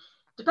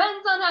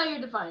 depends on how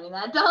you're defining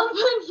that, Dom,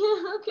 but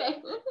yeah,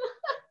 okay.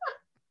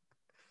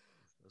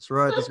 That's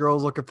right. This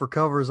girl's looking for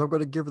covers. I'm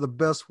going to give her the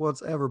best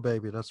ones ever,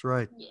 baby. That's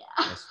right. Yeah.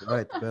 That's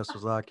right. The best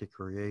ones I could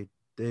create.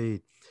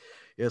 Indeed.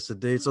 Yes,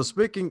 indeed. So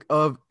speaking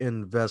of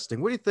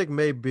investing, what do you think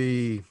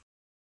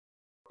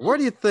where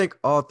do you think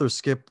authors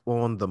skip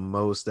on the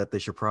most that they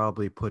should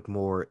probably put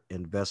more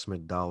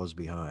investment dollars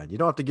behind? You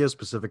don't have to give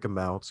specific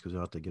amounts because you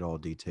don't have to get all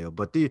detailed,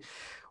 but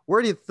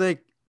where do you think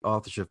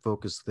authors should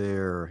focus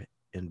their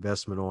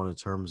investment on in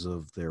terms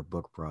of their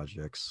book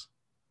projects?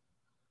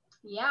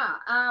 Yeah.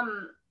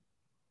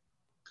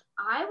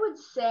 I would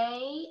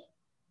say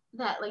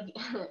that like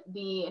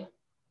the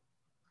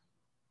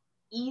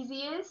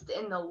easiest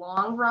in the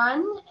long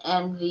run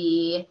and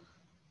the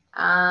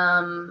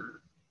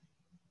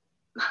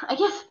I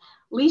guess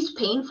least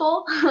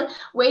painful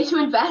way to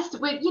invest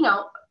with, because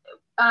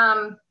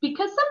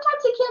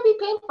sometimes it can be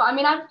painful. I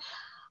mean, I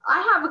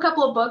have a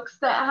couple of books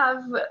that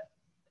have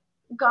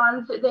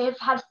they've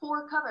had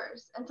 4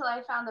 covers until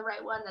I found the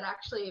right one that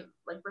actually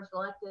like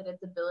reflected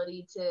its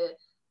ability to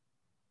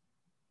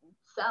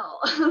sell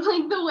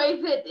like the way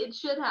that it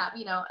should have,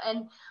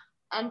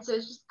 and so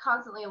it's just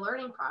constantly a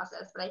learning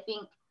process. But I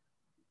think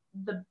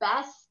the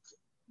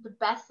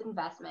best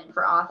investment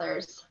for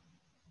authors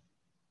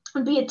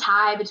would be a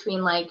tie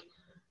between like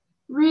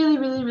really,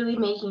 really, really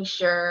making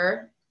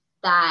sure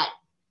that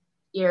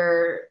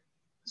your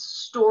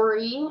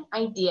story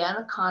idea,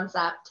 the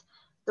concept,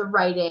 the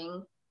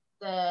writing,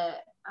 the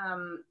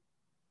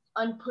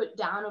unput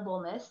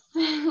downableness,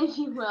 if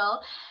you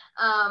will,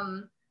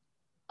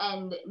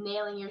 and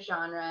nailing your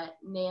genre,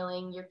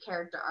 nailing your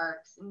character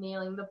arcs,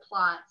 nailing the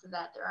plot so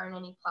that there aren't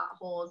any plot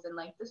holes, and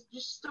like this,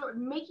 just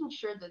making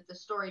sure that the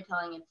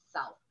storytelling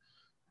itself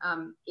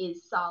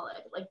is solid.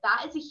 Like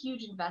that is a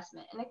huge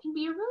investment, and it can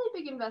be a really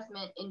big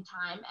investment in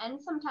time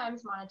and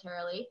sometimes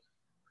monetarily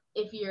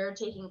if you're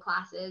taking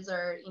classes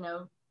or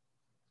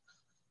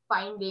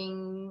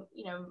finding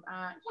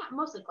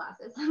mostly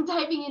classes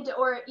diving into,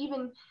 or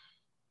even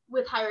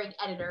with hiring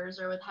editors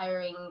or with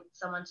hiring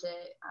someone to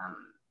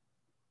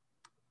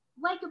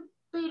like a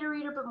beta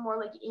reader, but more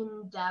like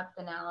in-depth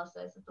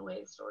analysis of the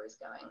way the story's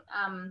going.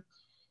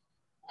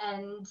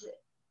 And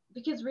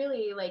because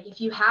really, like,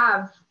 if you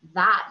have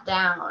that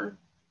down,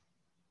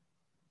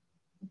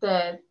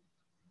 the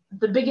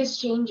biggest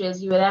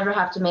changes you would ever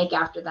have to make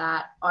after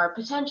that are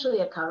potentially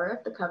a cover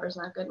if the cover's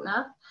not good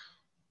enough,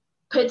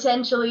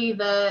 potentially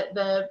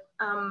the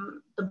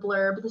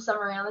blurb, the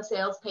summary on the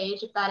sales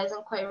page if that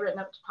isn't quite written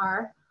up to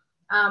par,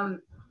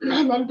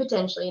 and then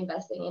potentially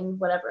investing in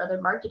whatever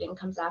other marketing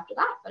comes after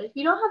that. But if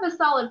you don't have a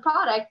solid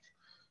product,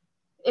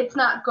 it's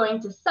not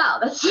going to sell.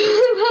 That's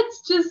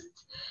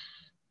just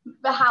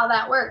how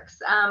that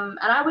works. And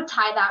I would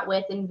tie that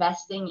with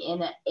investing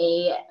in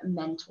a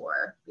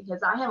mentor,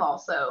 because I have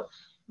also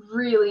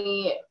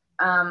really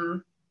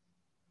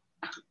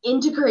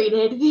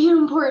integrated the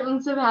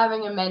importance of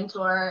having a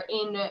mentor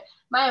in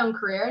my own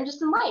career and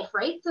just in life,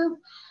 right? So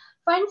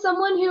find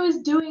someone who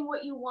is doing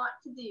what you want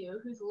to do,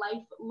 whose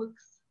life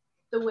looks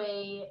the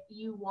way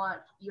you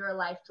want your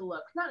life to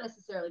look. Not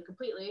necessarily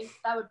completely,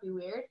 that would be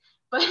weird,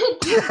 but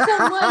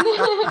someone,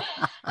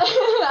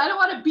 I don't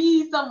want to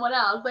be someone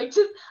else. Like,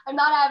 just, I'm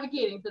not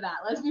advocating for that.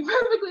 Let's be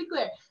perfectly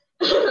clear.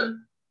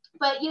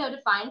 But,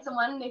 to find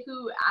someone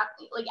who,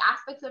 like,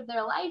 aspects of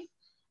their life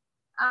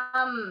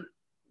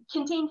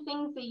contain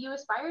things that you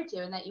aspire to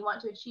and that you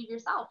want to achieve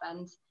yourself.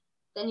 And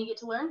then you get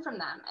to learn from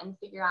them and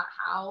figure out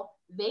how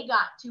they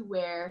got to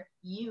where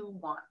you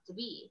want to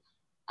be,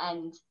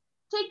 and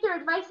take their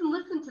advice and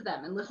listen to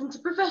them and listen to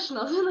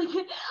professionals. And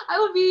like, I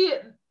will be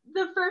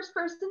the first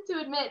person to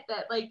admit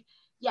that, like,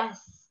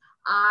 yes,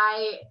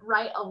 I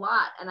write a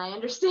lot and I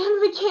understand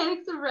the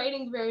mechanics of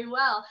writing very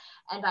well,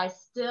 and I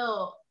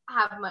still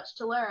have much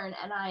to learn,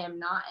 and I am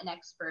not an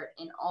expert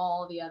in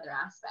all the other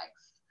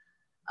aspects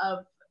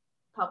of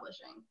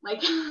publishing.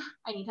 Like,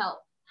 I need help.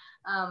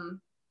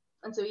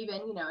 And so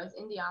even, as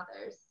indie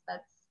authors,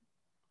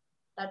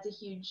 that's a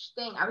huge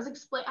thing. I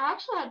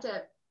actually had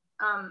to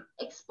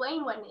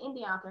explain what an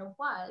indie author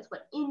was,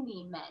 what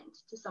indie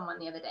meant to someone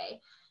the other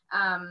day.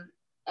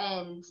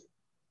 And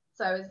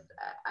so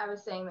I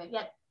was saying that,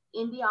 yeah,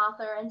 indie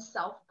author and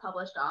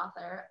self-published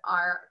author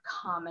are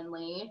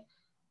commonly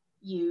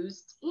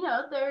used.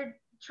 They're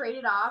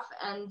traded off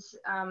and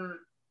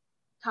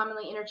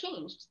commonly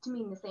interchanged to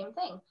mean the same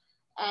thing.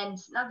 And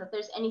not that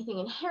there's anything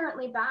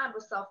inherently bad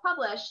with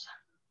self-published,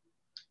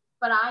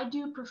 but I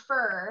do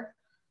prefer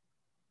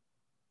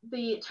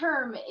the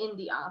term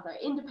indie author,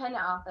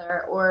 independent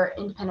author, or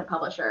independent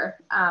publisher.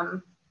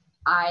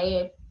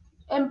 I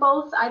am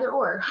both, either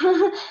or.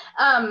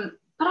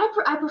 But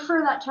I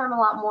prefer that term a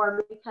lot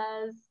more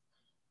because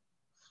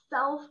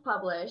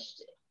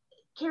self-published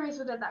carries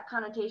with it that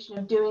connotation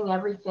of doing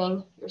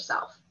everything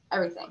yourself.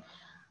 Everything.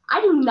 I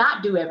do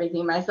not do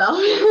everything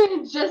myself.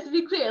 Just to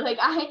be clear, like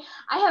I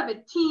have a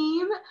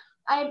team.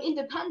 I am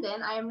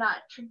independent. I am not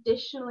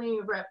traditionally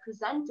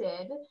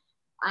represented.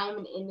 I am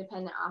an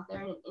independent author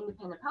and an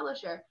independent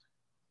publisher,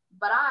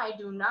 but I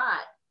do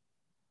not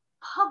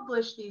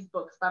publish these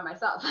books by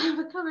myself. I have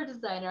a cover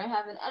designer. I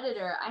have an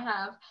editor. I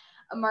have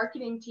a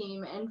marketing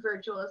team and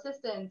virtual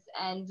assistants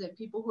and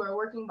people who are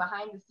working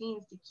behind the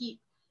scenes to keep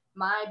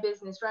my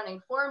business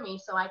running for me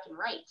so I can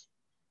write.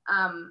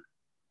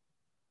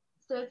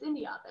 So it's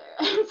indie author.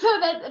 So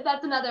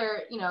that's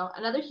another,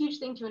 another huge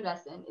thing to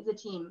invest in is a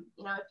team.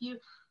 If you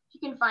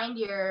can find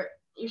your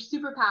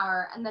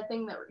superpower and the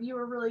thing that you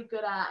are really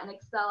good at and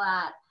excel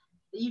at,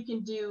 that you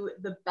can do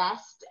the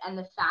best and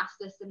the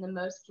fastest and the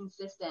most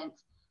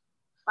consistent,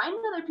 find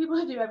other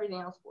people to do everything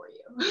else for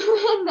you.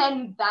 And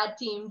then that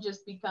team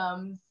just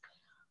becomes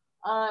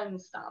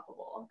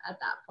unstoppable at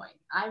that point.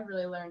 I've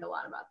really learned a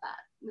lot about that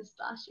this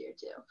last year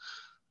too.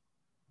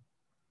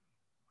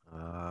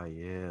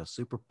 Yeah,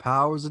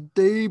 superpowers a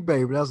day,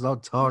 baby. That's what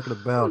I'm talking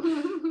about.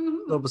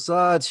 So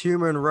besides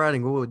humor and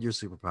writing, what would your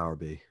superpower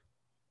be?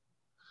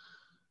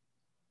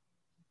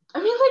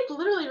 I mean, like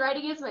literally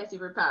writing is my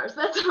superpower, so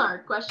that's a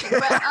hard question.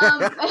 But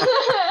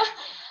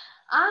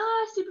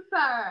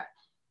superpower.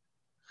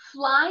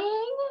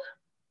 Flying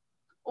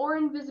or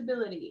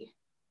invisibility.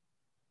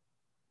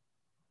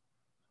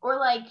 Or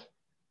like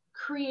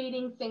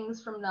creating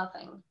things from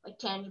nothing, like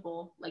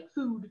tangible, like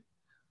food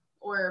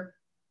or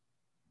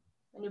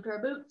a new pair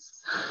of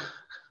boots.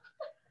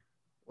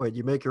 Wait,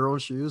 you make your own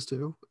shoes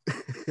too?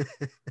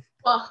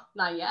 Well,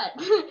 not yet.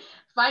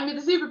 Find me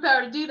the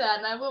superpower to do that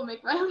and I will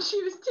make my own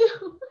shoes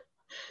too.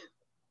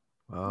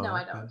 Oh, no,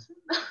 okay. I don't.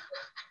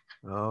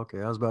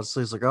 Okay, I was about to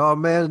say, it's like, oh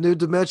man, a new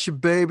dimension,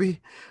 baby.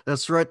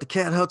 That's right, the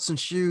Cat Hutson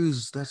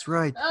shoes. That's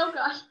right. Oh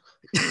gosh.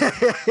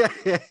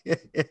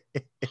 It'd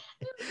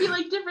be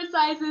like different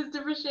sizes,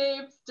 different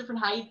shapes,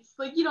 different heights.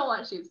 Like you don't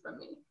want shoes from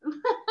me. I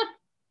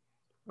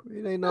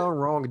mean, ain't nothing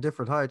wrong with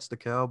different heights. The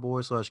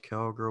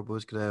cowboy/cowgirl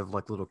boys could have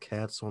like little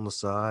cats on the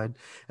side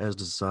as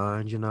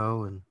designs,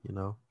 and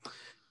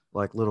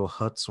like little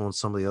huts on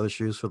some of the other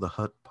shoes for the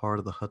Hut part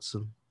of the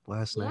Hudson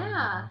last name.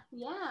 Yeah.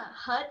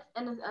 Hut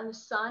and the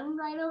sun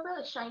right over,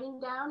 like shining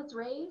down its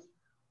rays.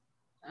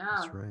 Yeah,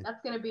 that's right. That's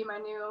gonna be my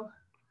new.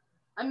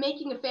 I'm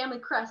making a family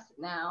crest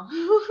now.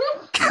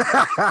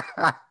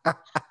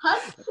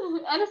 Hut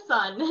and a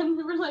sun, and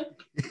we're like,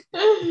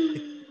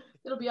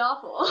 it'll be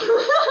awful.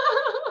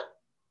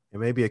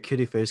 And maybe a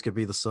kitty face could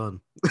be the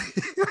sun.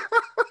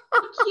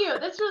 Cute.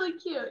 That's really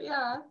cute.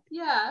 Yeah.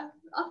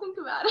 I'll think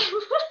about it.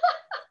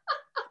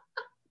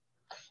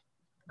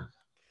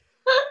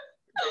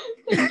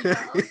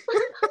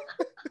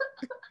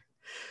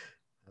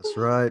 That's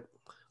right.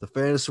 The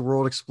fantasy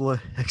world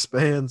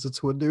expands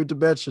into a new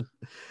dimension.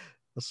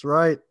 That's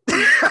right.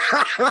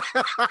 That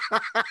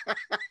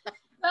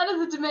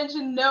is a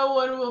dimension no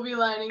one will be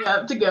lining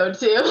up to go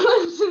to.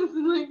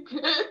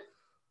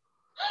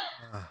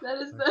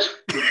 That is the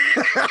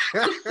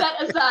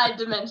set aside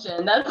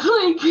dimension. That's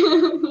like,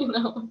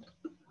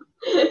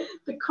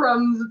 the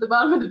crumbs at the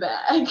bottom of the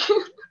bag.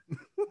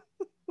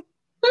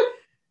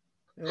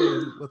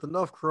 Hey, with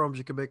enough crumbs,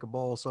 you can make a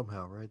ball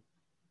somehow, right?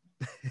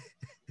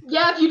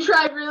 Yeah, if you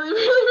try really,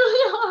 really,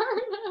 really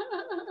hard.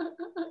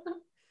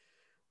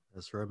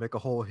 That's right. Make a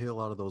whole hill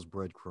out of those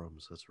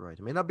breadcrumbs. That's right.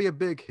 It may not be a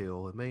big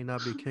hill. It may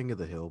not be king of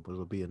the hill, but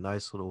it'll be a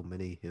nice little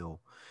mini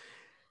hill.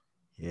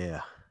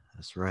 Yeah,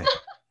 that's right.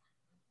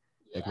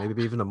 Yeah. Like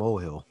maybe even a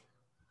molehill.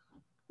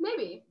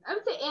 Maybe. I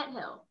would say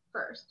anthill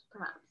first,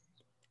 perhaps.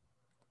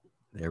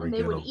 There we go.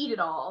 And they would eat it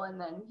all, and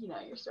then,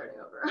 you're starting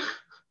over.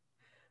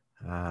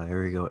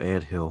 There we go.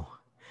 Anthill.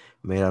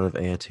 Made out of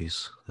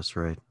antes. That's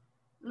right.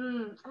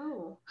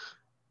 Oh.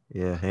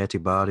 Yeah,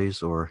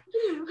 antibodies or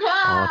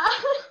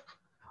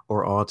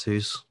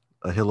aunties.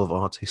 A hill of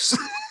aunties.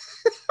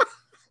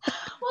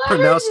 Well,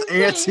 pronounced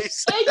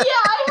antes. Yeah,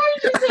 I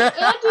heard you say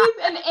antes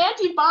and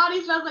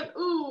antibodies, and I was like,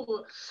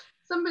 ooh,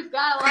 somebody's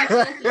got a lot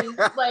of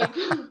antes, like,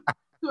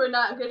 who are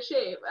not in good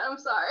shape. I'm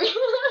sorry.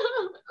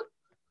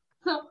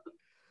 So,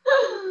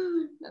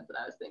 that's what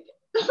I was thinking.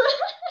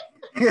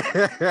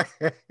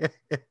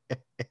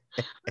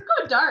 We're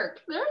going dark.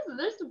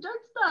 There's some dark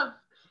stuff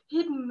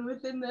hidden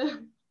within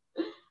the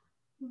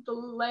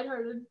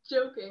lighthearted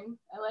joking.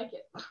 I like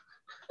it.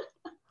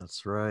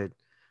 That's right.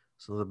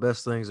 So the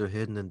best things are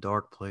hidden in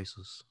dark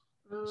places.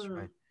 That's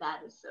right.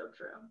 That is so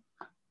true.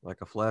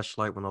 Like a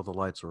flashlight when all the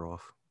lights are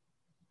off.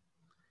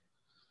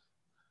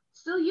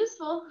 Still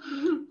useful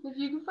if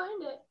you can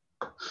find it.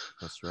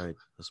 That's right.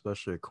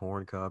 Especially a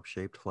corn cob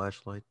shaped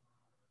flashlight.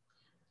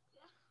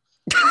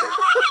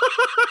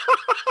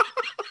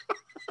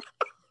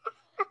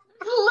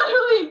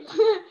 Literally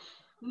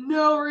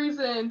no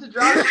reason to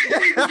draw this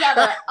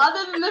together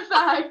other than the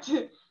fact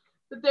that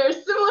they're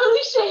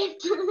similarly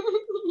shaped.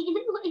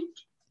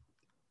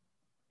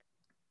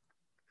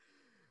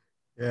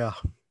 Yeah.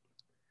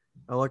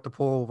 I like to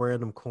pull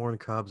random corn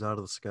cobs out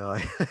of the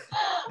sky.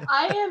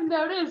 I have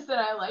noticed that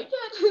I like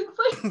it. It's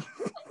like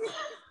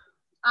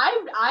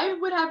I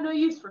would have no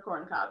use for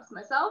corn cobs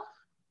myself,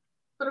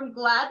 but I'm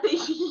glad that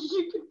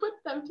you can put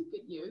them to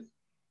good use.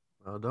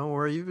 Oh, don't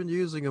worry, you've been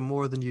using them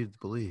more than you'd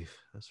believe.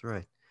 That's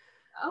right.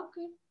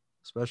 Okay.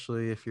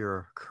 Especially if you're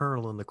a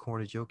colonel in the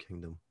corny joke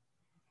kingdom.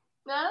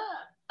 Ah.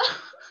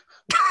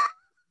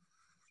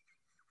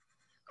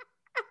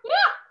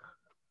 Yeah.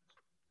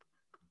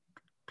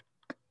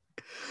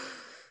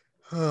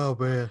 Oh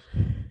man.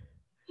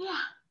 Yeah.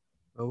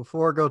 Well,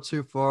 before I go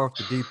too far off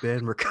the deep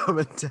end, we're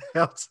coming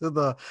down to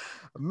the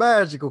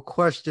magical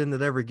question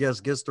that every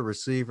guest gets to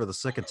receive for the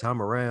second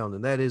time around.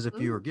 And that is if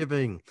you were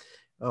giving,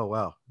 oh,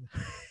 wow,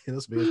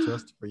 this will be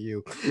interesting for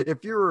you.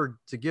 If you were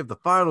to give the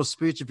final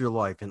speech of your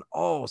life and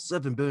all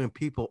 7 billion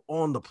people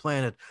on the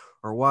planet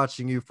are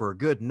watching you for a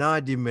good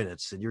 90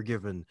 minutes and you're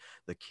giving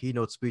the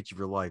keynote speech of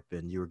your life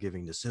and you're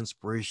giving this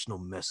inspirational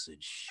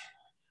message,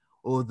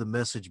 what would the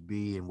message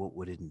be and what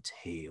would it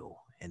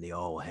entail? And they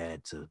all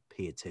had to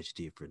pay attention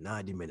to you for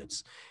 90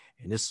 minutes.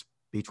 And this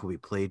speech will be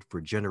played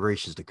for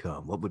generations to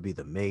come. What would be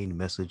the main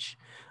message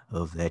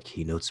of that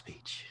keynote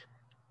speech?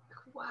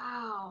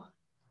 Wow.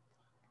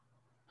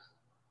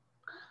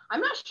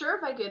 I'm not sure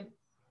if I could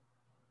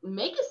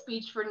make a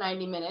speech for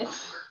 90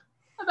 minutes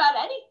about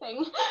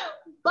anything,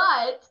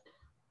 but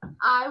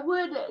I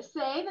would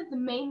say that the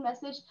main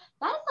message,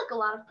 that is like a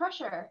lot of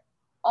pressure.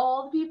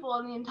 All the people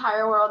in the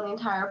entire world, the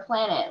entire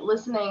planet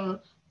listening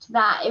to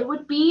that, it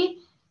would be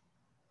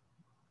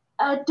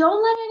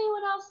don't let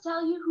anyone else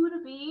tell you who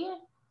to be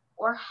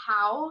or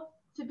how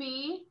to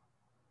be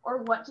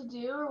or what to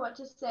do or what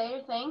to say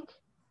or think,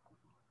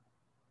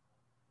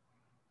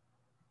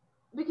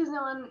 because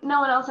no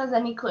one else has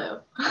any clue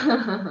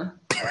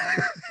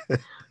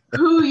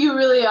who you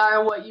really are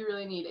and what you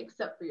really need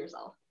except for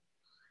yourself.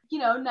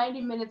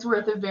 90 minutes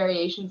worth of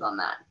variations on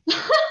that.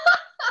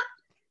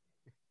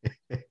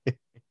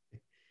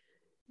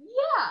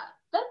 Yeah,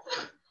 that's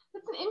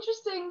an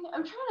interesting.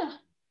 I'm trying to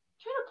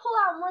pull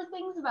out more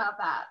things about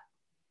that,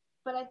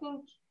 but I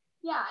think,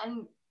 yeah,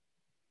 and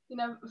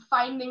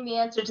finding the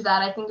answer to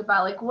that, I think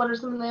about like what are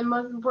some of the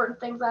most important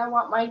things I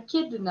want my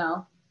kid to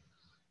know.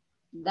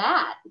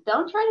 That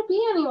don't try to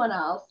be anyone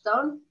else.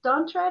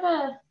 Don't try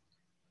to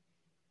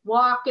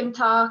walk and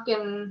talk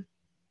and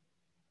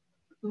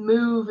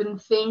move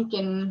and think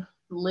and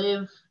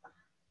live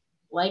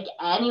like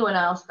anyone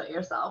else but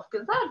yourself,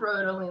 because that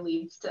road only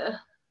leads to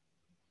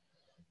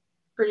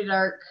pretty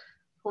dark,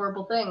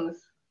 horrible things.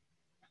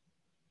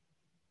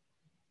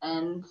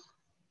 And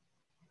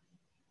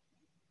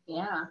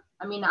yeah,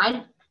 I mean,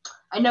 I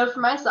know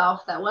for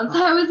myself that once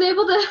I was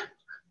able to,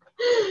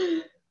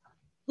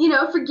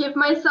 forgive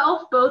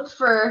myself both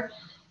for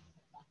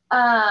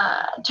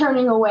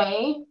turning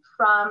away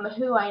from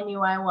who I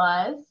knew I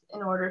was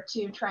in order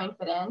to try and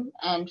fit in,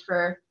 and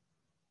for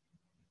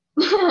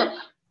making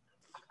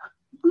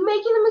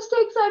the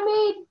mistakes I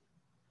made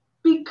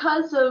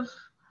because of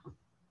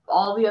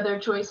all the other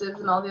choices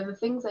and all the other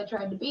things I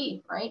tried to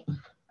be, right?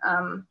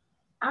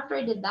 After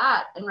I did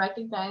that and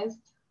recognized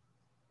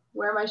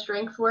where my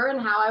strengths were and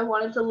how I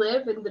wanted to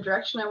live and the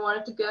direction I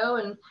wanted to go,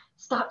 and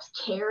stopped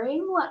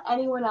caring what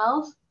anyone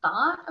else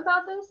thought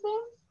about those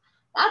things,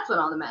 that's when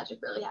all the magic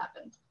really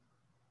happened.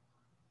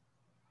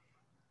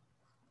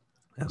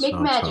 That's Make what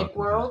I'm magic, talking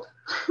world.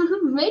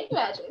 Make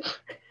magic.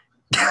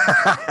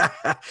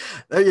 about.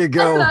 There you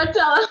go. That's what I would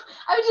tell him.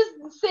 I would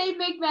just say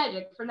make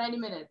magic for 90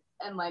 minutes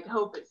and like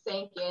hope it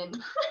sank in.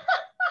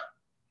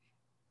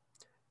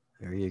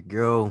 There you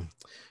go.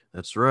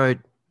 That's right.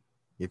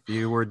 If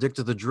you were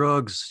addicted to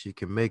drugs, you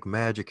can make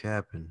magic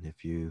happen.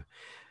 If you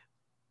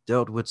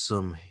dealt with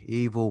some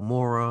evil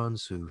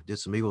morons who did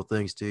some evil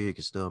things to you, you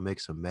can still make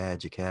some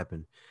magic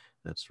happen.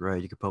 That's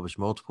right. You can publish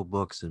multiple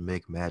books and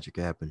make magic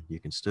happen. You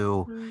can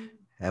still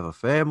have a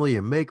family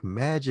and make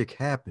magic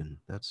happen.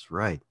 That's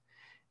right.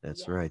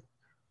 That's Yes. right.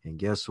 And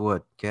guess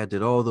what? Kat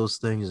did all those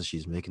things and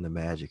she's making the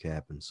magic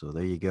happen. So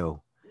there you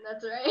go.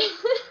 That's right.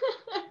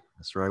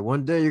 That's right.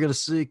 One day you're going to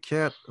see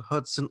Kat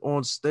Hutson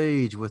on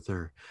stage with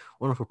her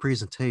wonderful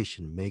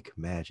presentation, Make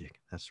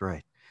Magic. That's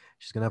right.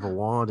 She's going to have a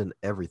wand and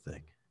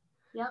everything.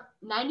 Yep.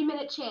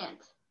 90-minute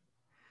chant.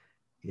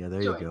 Yeah,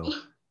 there Join you go. me.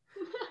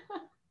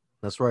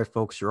 That's right,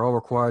 folks. You're all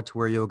required to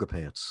wear yoga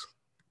pants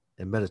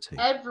and meditate.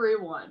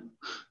 Everyone.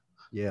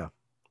 Yeah,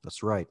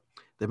 that's right.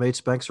 They made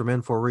Spanx for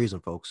men for a reason,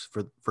 folks.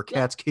 For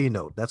Kat's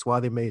keynote. That's why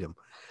they made him.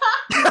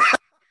 I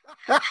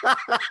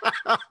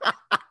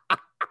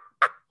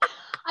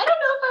don't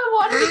know if I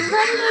want to be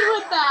credited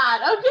with that.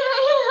 Okay,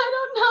 I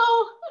don't know.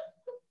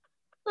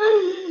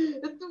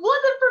 It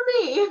wasn't for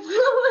me.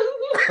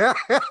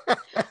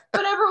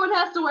 But everyone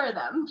has to wear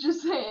them.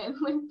 Just saying.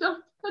 Like,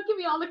 don't give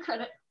me all the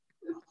credit.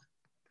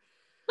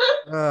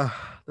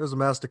 There's a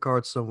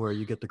MasterCard somewhere.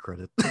 You get the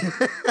credit.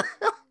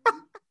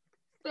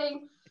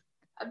 Thanks.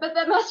 I bet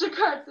that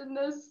MasterCard's in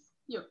those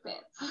yoke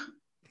pants.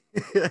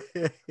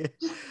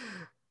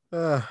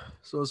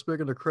 So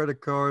speaking of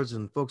credit cards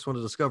and folks want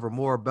to discover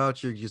more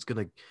about you, you're just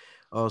going to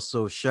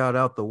Also, shout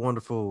out the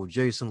wonderful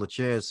Jason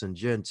LaChance and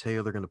Jen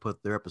Taylor. Going to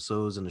put their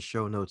episodes in the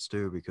show notes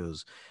too,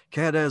 because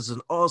Kat has an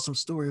awesome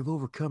story of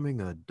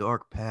overcoming a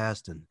dark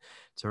past and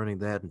turning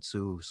that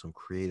into some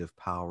creative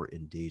power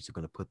indeed. So,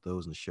 going to put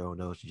those in the show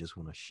notes. You just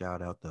want to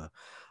shout out the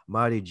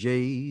Mighty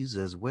J's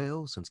as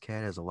well, since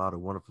Kat has a lot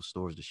of wonderful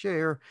stories to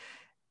share,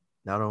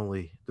 not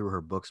only through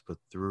her books, but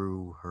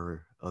through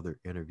her other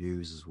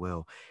interviews as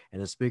well. And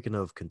then speaking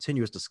of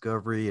continuous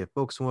discovery, if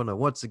folks want to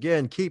once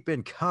again keep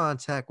in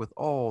contact with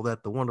all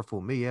that the wonderful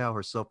Meow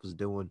herself is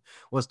doing,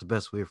 what's the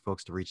best way for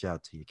folks to reach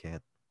out to you,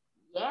 Kat?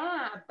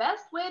 Yeah,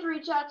 best way to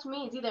reach out to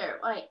me is either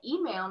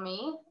email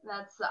me,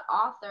 that's the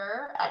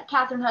author at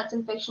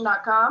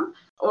KathrinHutsonFiction.com,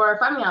 or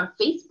find me on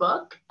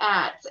Facebook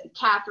at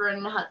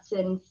Kathrin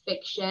Hutson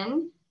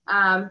Fiction.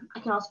 I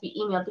can also be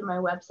emailed through my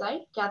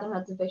website,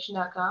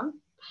 KathrinHutsonFiction.com.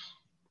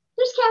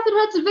 There's Kathrin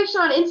Hutson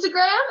Fiction on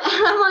Instagram,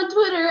 and I'm on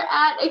Twitter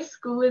at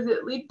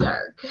Exquisitely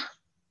Dark.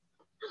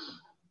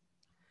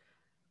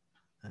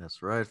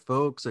 That's right,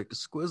 folks.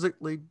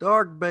 Exquisitely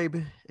dark,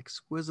 baby.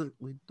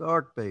 Exquisitely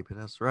dark, baby.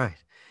 That's right.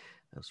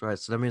 That's right.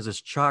 So that means there's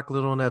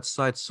chocolate on that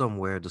site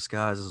somewhere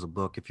disguised as a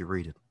book if you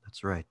read it.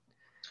 That's right.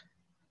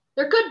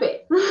 There could be.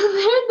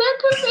 there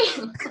could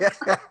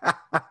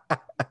be.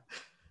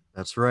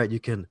 That's right. You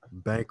can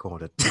bank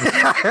on it.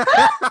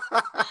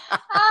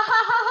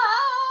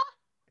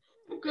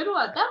 Good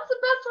one. That was the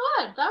best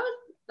one.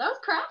 That was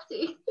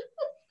crafty.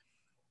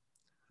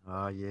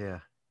 Yeah.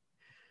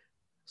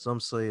 Some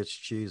say it's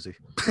cheesy.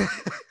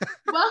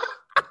 Well,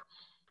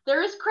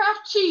 there is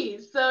craft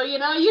cheese, so you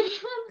get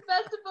the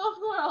best of both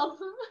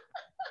worlds.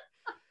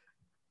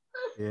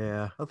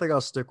 Yeah, I think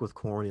I'll stick with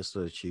corny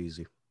instead of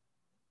cheesy.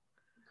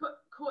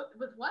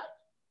 With what?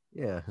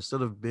 Yeah,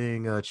 instead of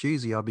being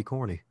cheesy, I'll be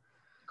corny.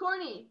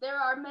 Corny. There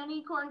are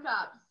many corn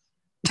cobs.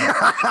 So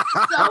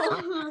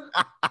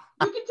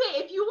you can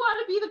take, if you want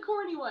to be the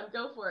corny one,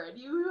 go for it.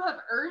 You have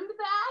earned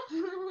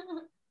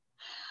that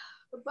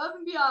above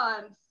and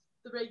beyond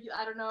the regular.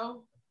 I don't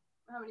know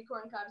how many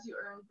corn cobs you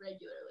earned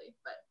regularly,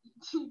 but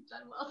you've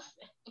done well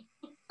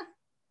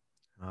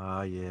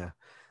today. Yeah.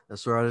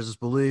 That's right. I just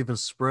believe in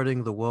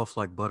spreading the wealth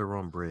like butter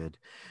on bread.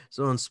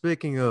 So, in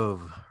speaking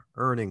of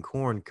earning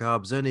corn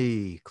cobs,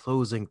 any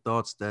closing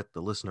thoughts that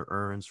the listener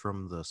earns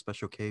from the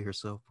Special K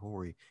herself before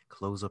we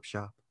close up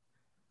shop?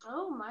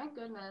 Oh my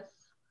goodness.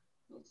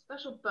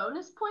 Special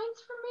bonus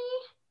points for me?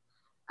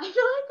 I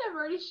feel like I've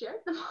already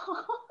shared them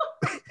all.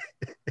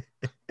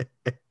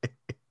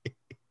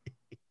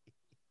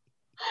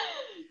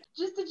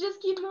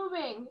 just keep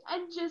moving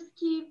and just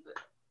keep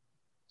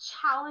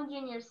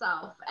challenging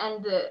yourself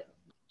and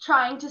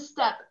trying to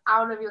step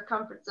out of your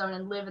comfort zone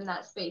and live in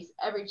that space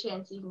every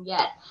chance you can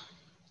get.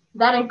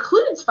 That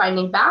includes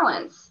finding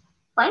balance.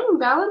 Finding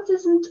balance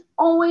isn't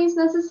always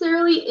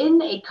necessarily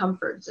in a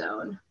comfort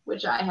zone,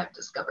 which I have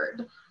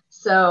discovered.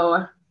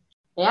 So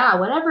yeah,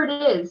 whatever it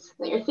is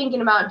that you're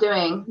thinking about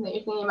doing, that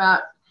you're thinking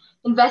about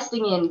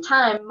investing in,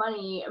 time,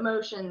 money,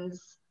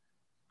 emotions,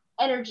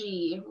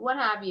 energy, what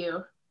have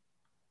you,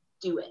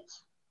 do it.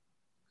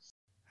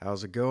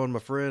 How's it going, my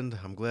friend?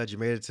 I'm glad you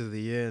made it to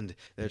the end.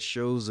 That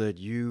shows that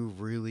you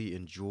really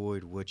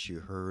enjoyed what you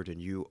heard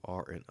and you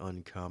are an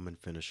uncommon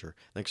finisher.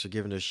 Thanks for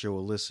giving this show a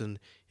listen.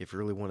 If you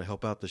really want to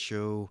help out the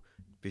show,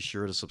 be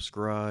sure to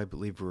subscribe,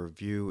 leave a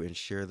review, and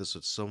share this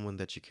with someone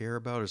that you care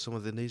about or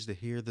someone that needs to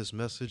hear this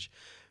message,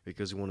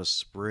 because we want to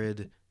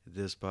spread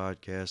this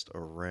podcast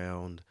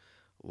around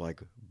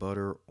like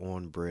butter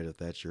on bread, if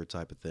that's your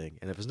type of thing.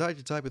 And if it's not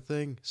your type of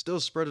thing,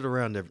 still spread it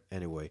around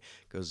anyway,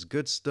 because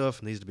good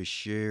stuff needs to be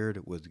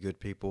shared with good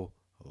people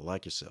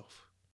like yourself.